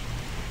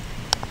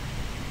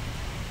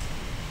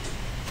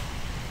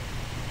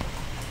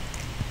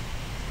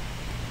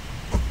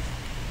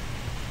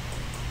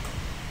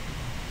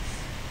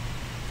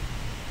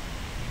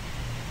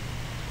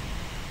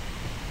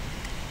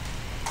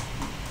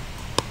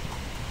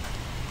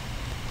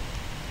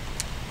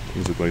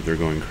 These look like they're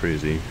going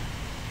crazy.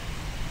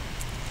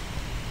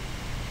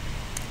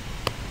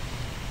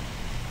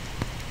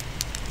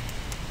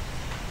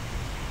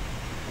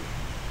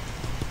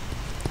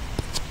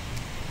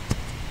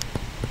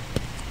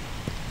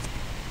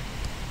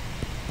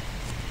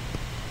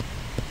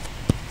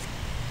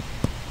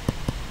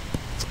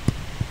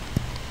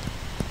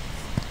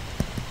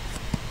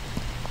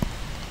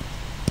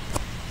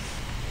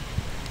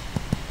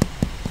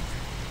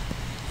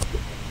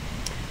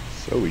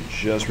 So we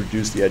just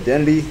reduced the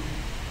identity,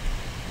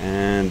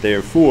 and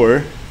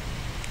therefore,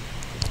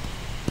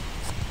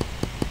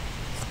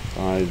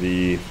 by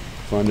the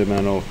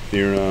fundamental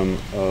theorem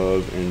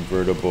of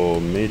invertible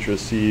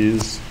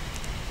matrices,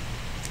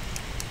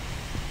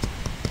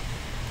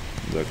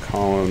 the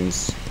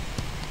columns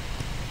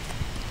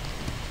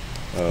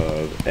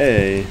of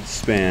A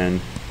span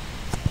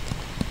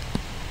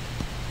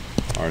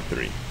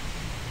R3.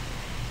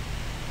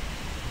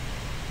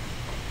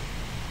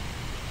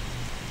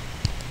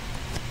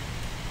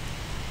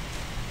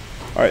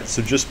 All right,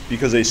 so just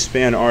because they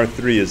span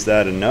R3, is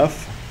that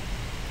enough?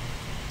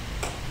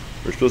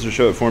 We're supposed to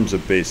show it forms a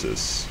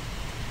basis.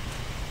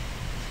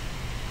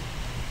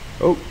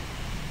 Oh,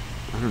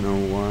 I don't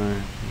know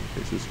why.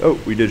 Basis. Oh,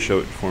 we did show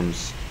it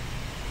forms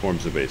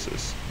a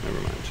basis. Never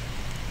mind.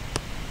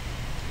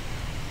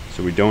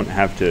 So we don't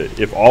have to,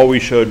 if all we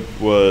showed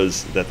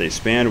was that they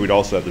span, we'd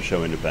also have to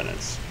show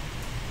independence.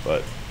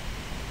 But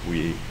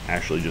we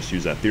actually just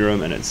used that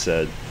theorem, and it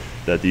said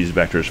that these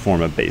vectors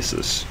form a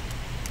basis.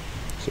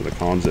 So the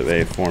columns of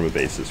A form a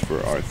basis for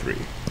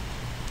R3.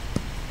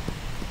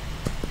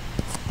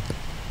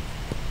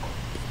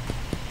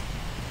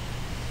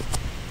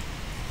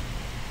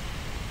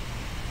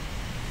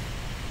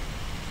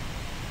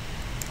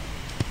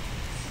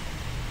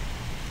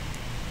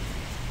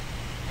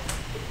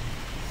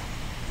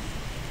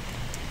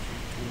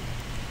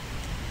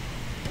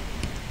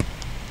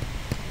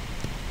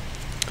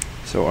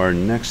 So our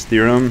next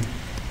theorem,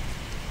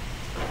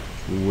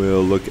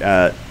 we'll look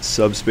at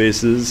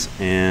subspaces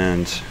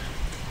and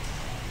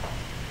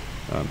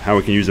how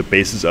we can use a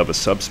basis of a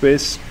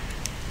subspace.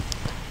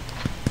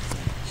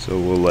 So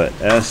we'll let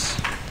S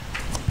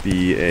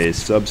be a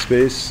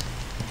subspace,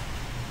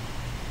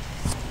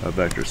 a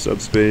vector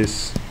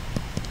subspace.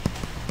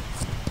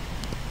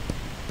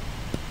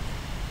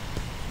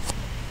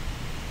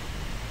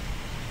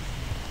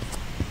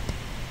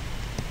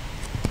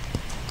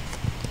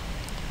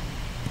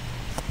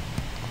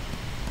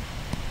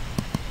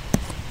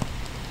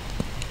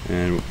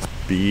 And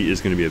B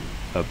is going to be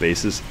a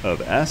basis of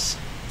S.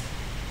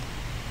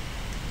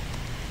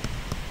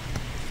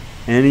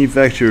 Any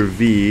vector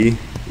V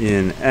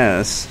in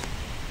S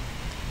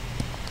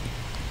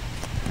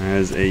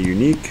has a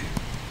unique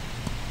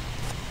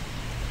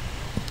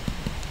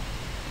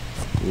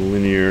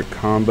linear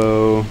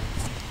combo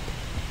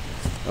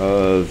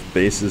of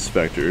basis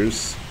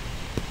vectors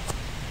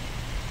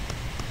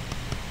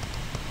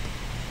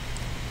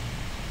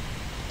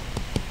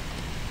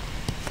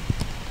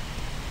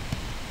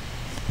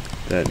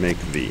that make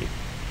V.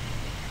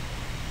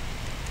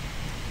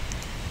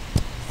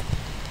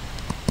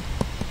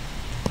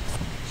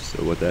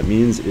 So what that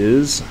means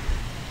is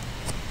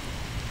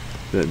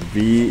that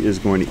V is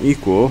going to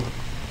equal,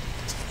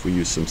 if we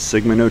use some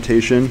sigma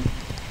notation,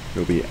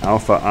 it'll be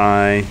alpha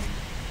I.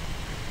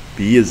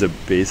 B is a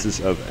basis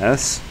of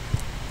S,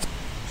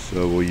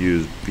 so we'll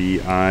use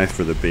BI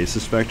for the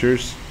basis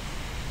vectors.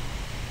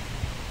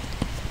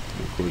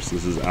 And of course,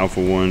 this is alpha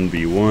 1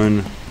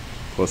 B1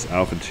 plus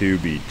alpha 2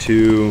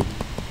 B2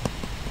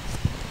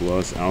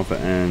 plus alpha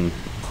n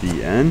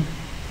Bn.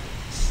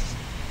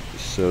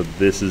 So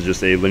this is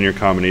just a linear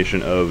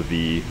combination of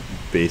the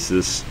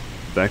basis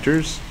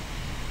vectors.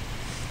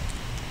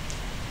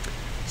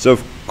 So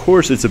of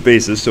course it's a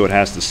basis, so it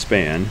has to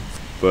span,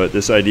 but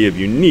this idea of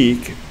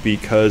unique,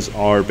 because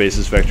our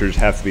basis vectors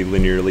have to be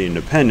linearly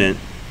independent,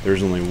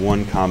 there's only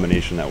one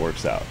combination that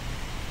works out.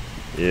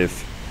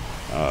 If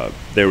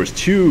there was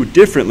two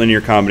different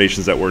linear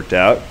combinations that worked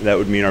out, that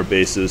would mean our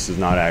basis is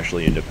not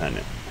actually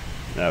independent.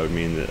 That would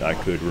mean that I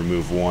could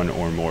remove one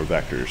or more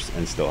vectors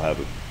and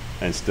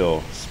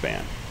still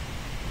span.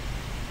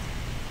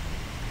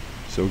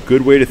 So a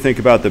good way to think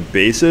about the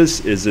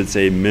basis is it's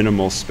a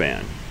minimal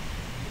span.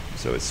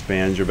 So it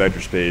spans your vector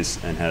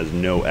space and has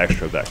no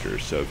extra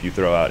vectors. So if you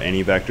throw out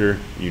any vector,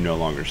 you no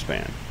longer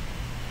span.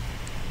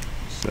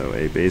 So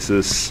a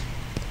basis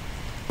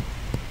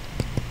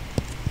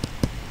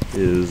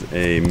is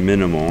a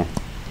minimal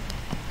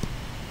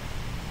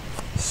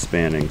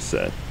spanning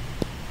set.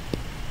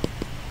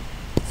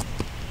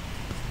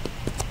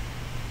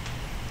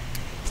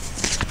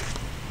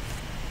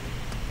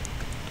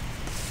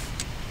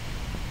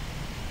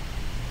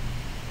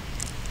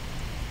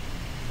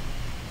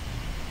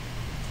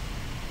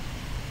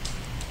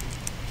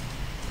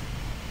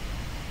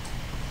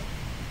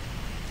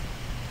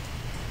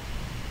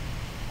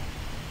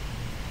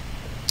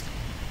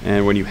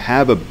 And when you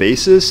have a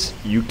basis,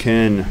 you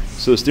can,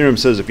 so this theorem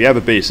says if you have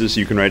a basis,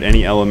 you can write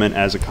any element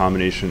as a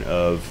combination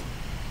of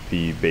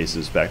the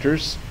basis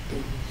vectors.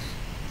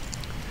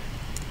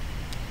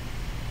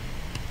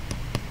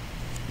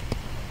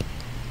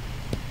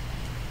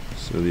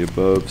 So the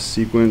above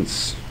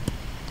sequence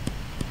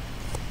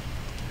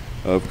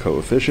of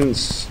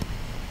coefficients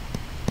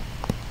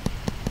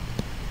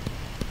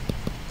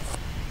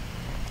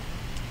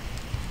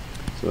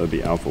so that'd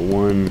be alpha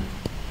 1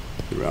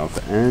 through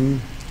alpha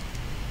n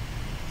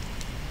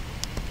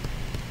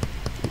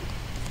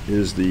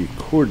is the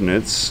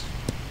coordinates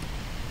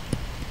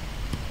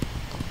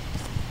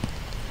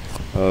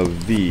of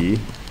V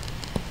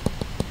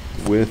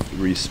with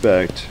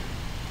respect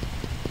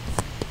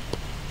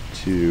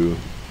to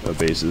a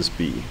basis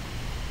B.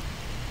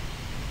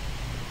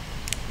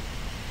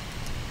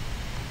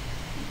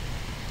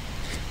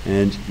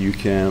 And you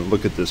can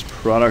look at this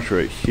product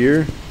right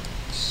here.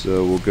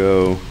 So we'll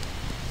go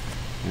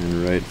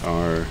and write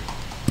our,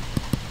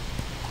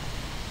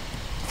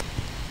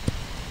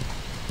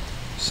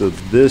 so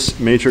this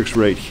matrix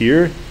right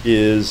here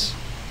is,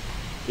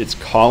 its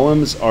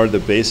columns are the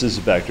basis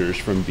vectors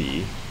from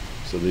B.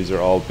 So these are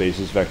all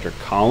basis vector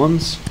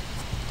columns.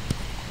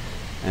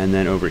 And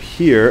then over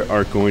here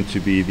are going to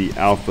be the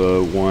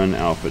alpha 1,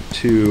 alpha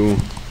 2,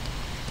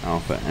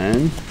 alpha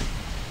n.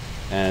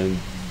 And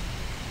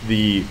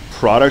the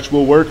product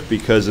will work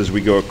because as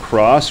we go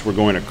across, we're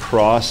going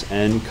across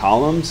n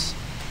columns.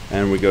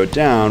 And we go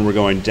down, we're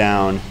going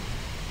down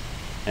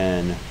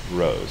n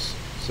rows.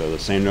 So the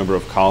same number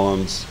of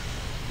columns,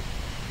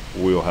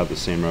 we will have the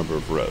same number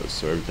of rows.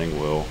 So everything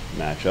will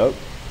match up.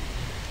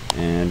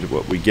 And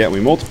what we get, we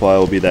multiply,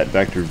 will be that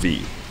vector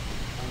v.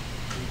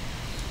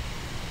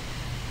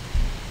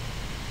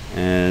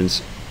 And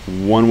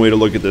one way to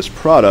look at this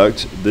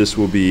product, this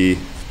will be,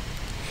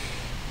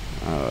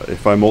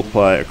 if I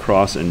multiply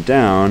across and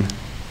down,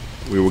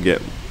 we will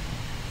get,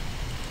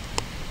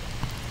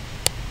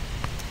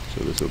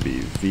 so this will be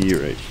v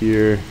right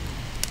here.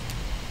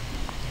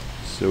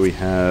 So we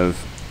have,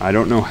 I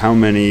don't know how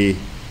many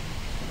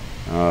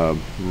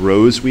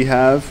rows we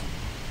have,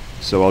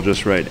 so I'll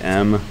just write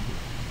m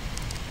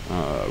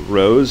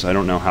rows. I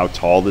don't know how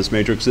tall this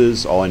matrix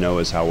is, all I know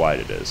is how wide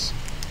it is.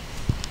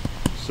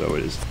 So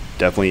it is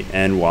definitely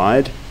n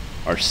wide.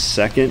 Our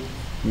second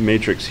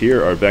matrix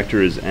here, our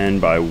vector is n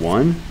by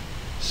 1.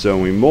 So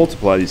when we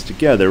multiply these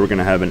together, we're going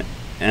to have an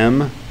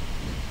m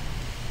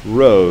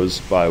rows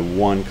by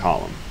 1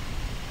 column.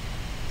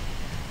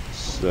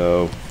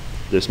 So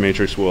this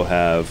matrix will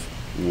have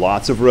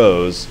lots of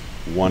rows,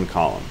 1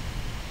 column.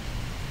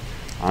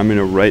 I'm going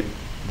to write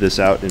this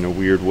out in a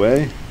weird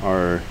way.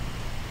 So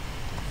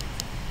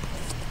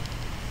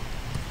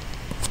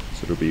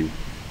it'll be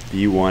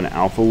b1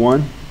 alpha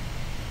 1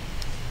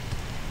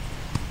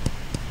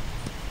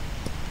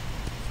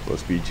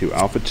 plus b2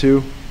 alpha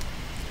 2.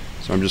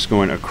 So I'm just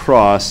going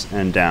across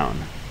and down.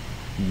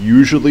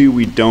 Usually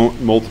we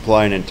don't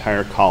multiply an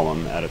entire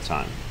column at a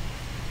time,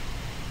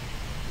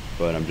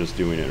 but I'm just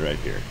doing it right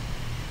here.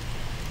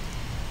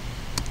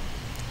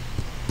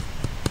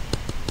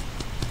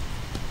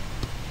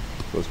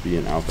 Plus b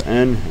in alpha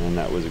n, and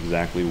that was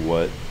exactly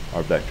what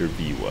our vector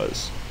v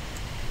was.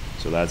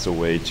 So that's a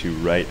way to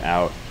write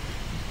out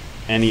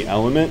any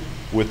element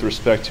with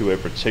respect to a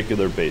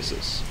particular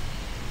basis.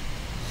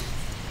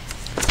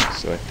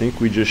 So I think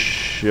we just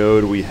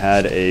showed we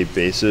had a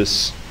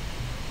basis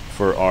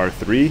for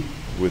R3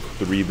 with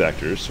 3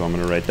 vectors, so I'm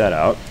going to write that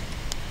out.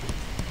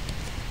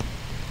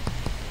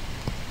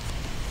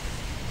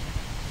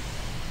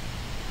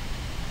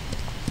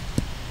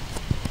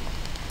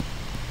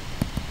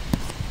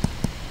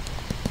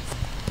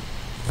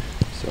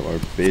 So our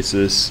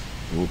basis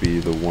will be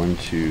the 1,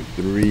 2,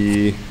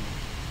 3,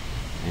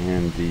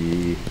 and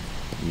the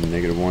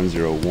negative 1,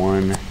 0,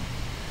 1,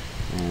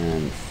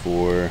 and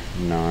 4,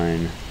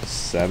 9,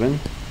 7.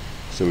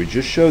 So we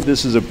just showed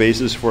this is a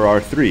basis for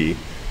R3.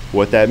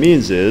 What that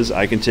means is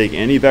I can take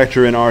any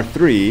vector in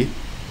R3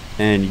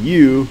 and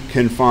you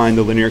can find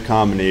the linear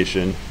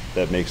combination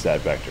that makes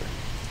that vector.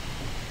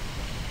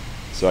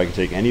 So I can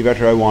take any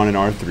vector I want in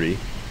R3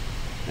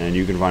 and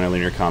you can find a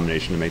linear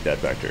combination to make that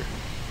vector.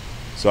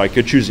 So I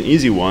could choose an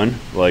easy one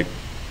like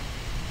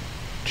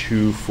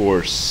 2,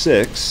 4,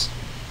 6.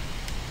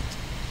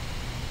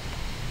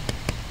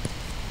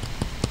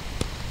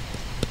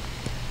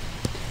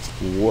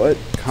 What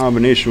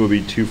combination would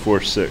be 2,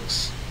 4,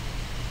 6?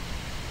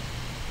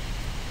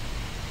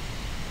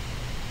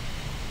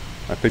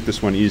 I picked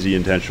this one easy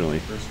intentionally.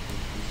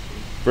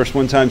 First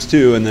one times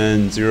 2 and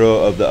then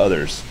 0 of the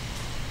others.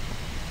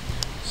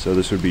 So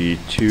this would be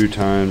 2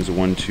 times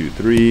 1, 2,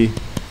 3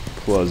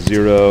 plus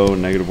 0,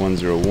 negative 1,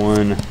 0,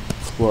 1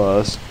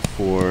 plus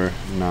 4,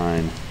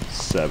 9,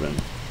 7.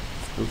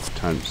 Oops,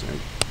 times, I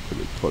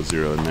put a plus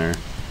 0 in there.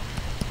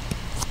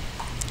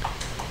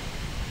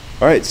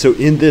 Alright, so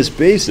in this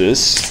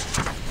basis,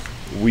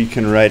 we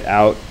can write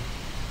out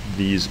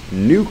these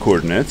new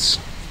coordinates.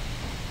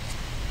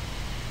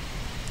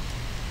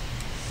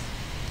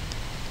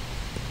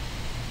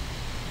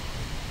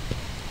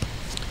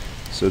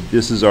 So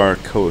this is our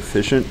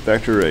coefficient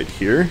vector right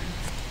here.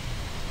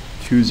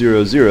 2,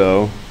 0,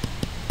 0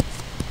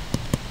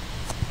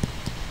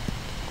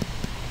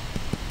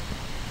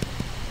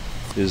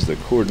 is the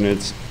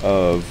coordinates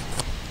of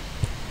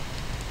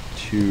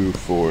 2,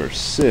 4,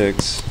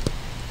 6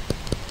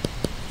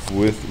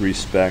 with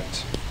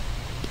respect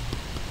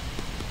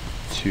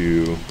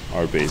to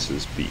our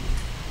basis b.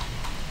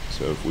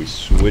 So if we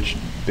switch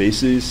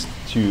bases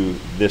to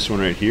this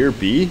one right here,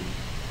 b,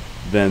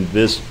 then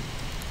this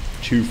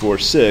 2, 4,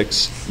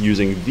 6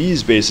 using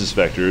these basis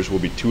vectors will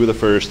be 2 of the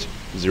first,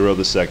 0 of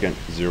the second,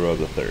 0 of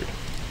the third.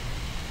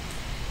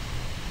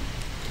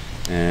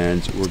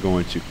 And we're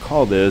going to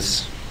call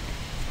this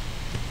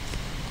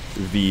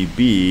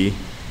VB,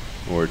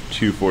 or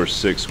 2, 4,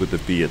 6 with the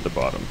b at the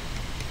bottom.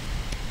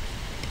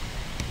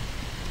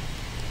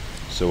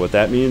 So what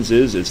that means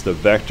is it's the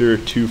vector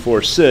 2,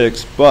 4,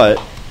 6,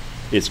 but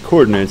its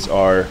coordinates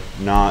are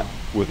not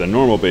with a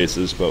normal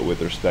basis, but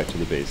with respect to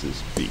the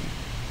basis b.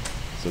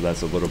 So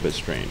that's a little bit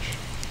strange.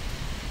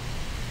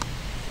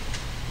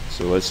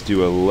 So let's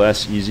do a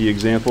less easy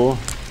example.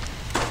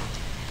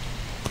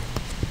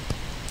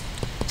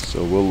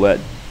 So we'll let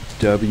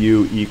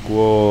w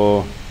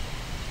equal,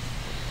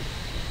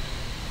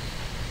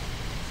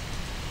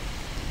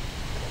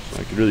 so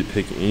I could really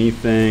pick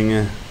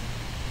anything.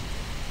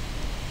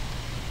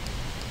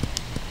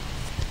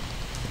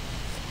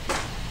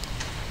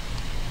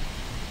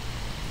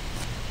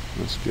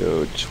 Let's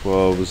go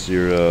 12,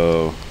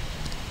 0,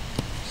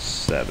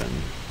 7.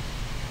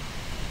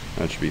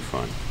 That should be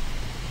fun.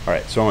 All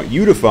right, so I want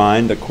you to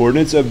find the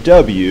coordinates of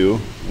W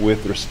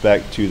with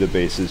respect to the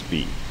basis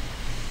B.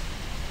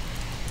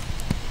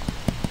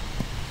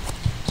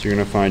 So you're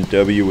going to find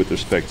W with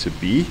respect to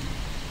B.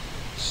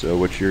 So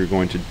what you're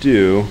going to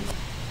do,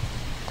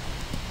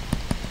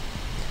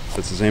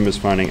 that's the same as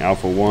finding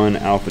alpha 1,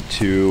 alpha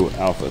 2,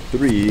 alpha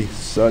 3,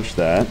 such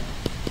that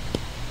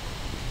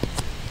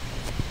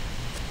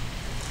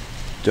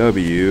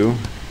W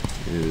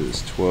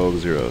is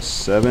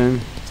 1207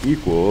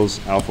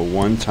 equals alpha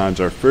 1 times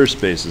our first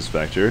basis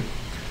vector,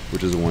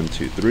 which is 1,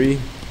 2, 3,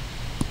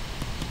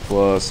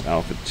 plus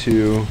alpha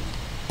 2,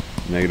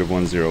 negative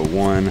 1, 0,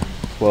 1,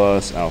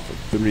 plus alpha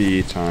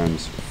 3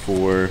 times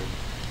 4,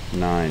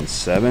 9,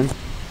 7.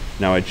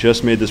 Now I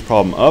just made this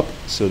problem up,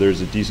 so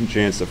there's a decent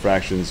chance the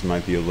fractions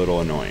might be a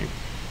little annoying.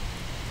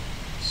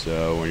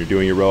 So when you're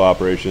doing your row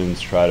operations,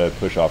 try to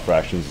push off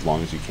fractions as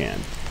long as you can.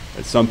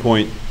 At some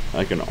point,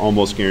 I can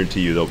almost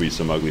guarantee you there'll be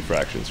some ugly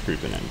fractions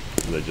creeping in,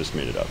 because I just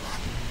made it up.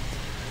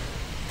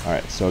 All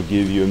right, so I'll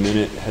give you a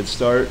minute head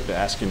start to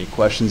ask any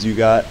questions you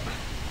got.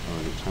 Oh,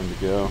 is it time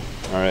to go?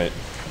 All right,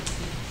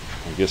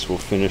 I guess we'll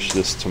finish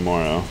this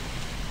tomorrow.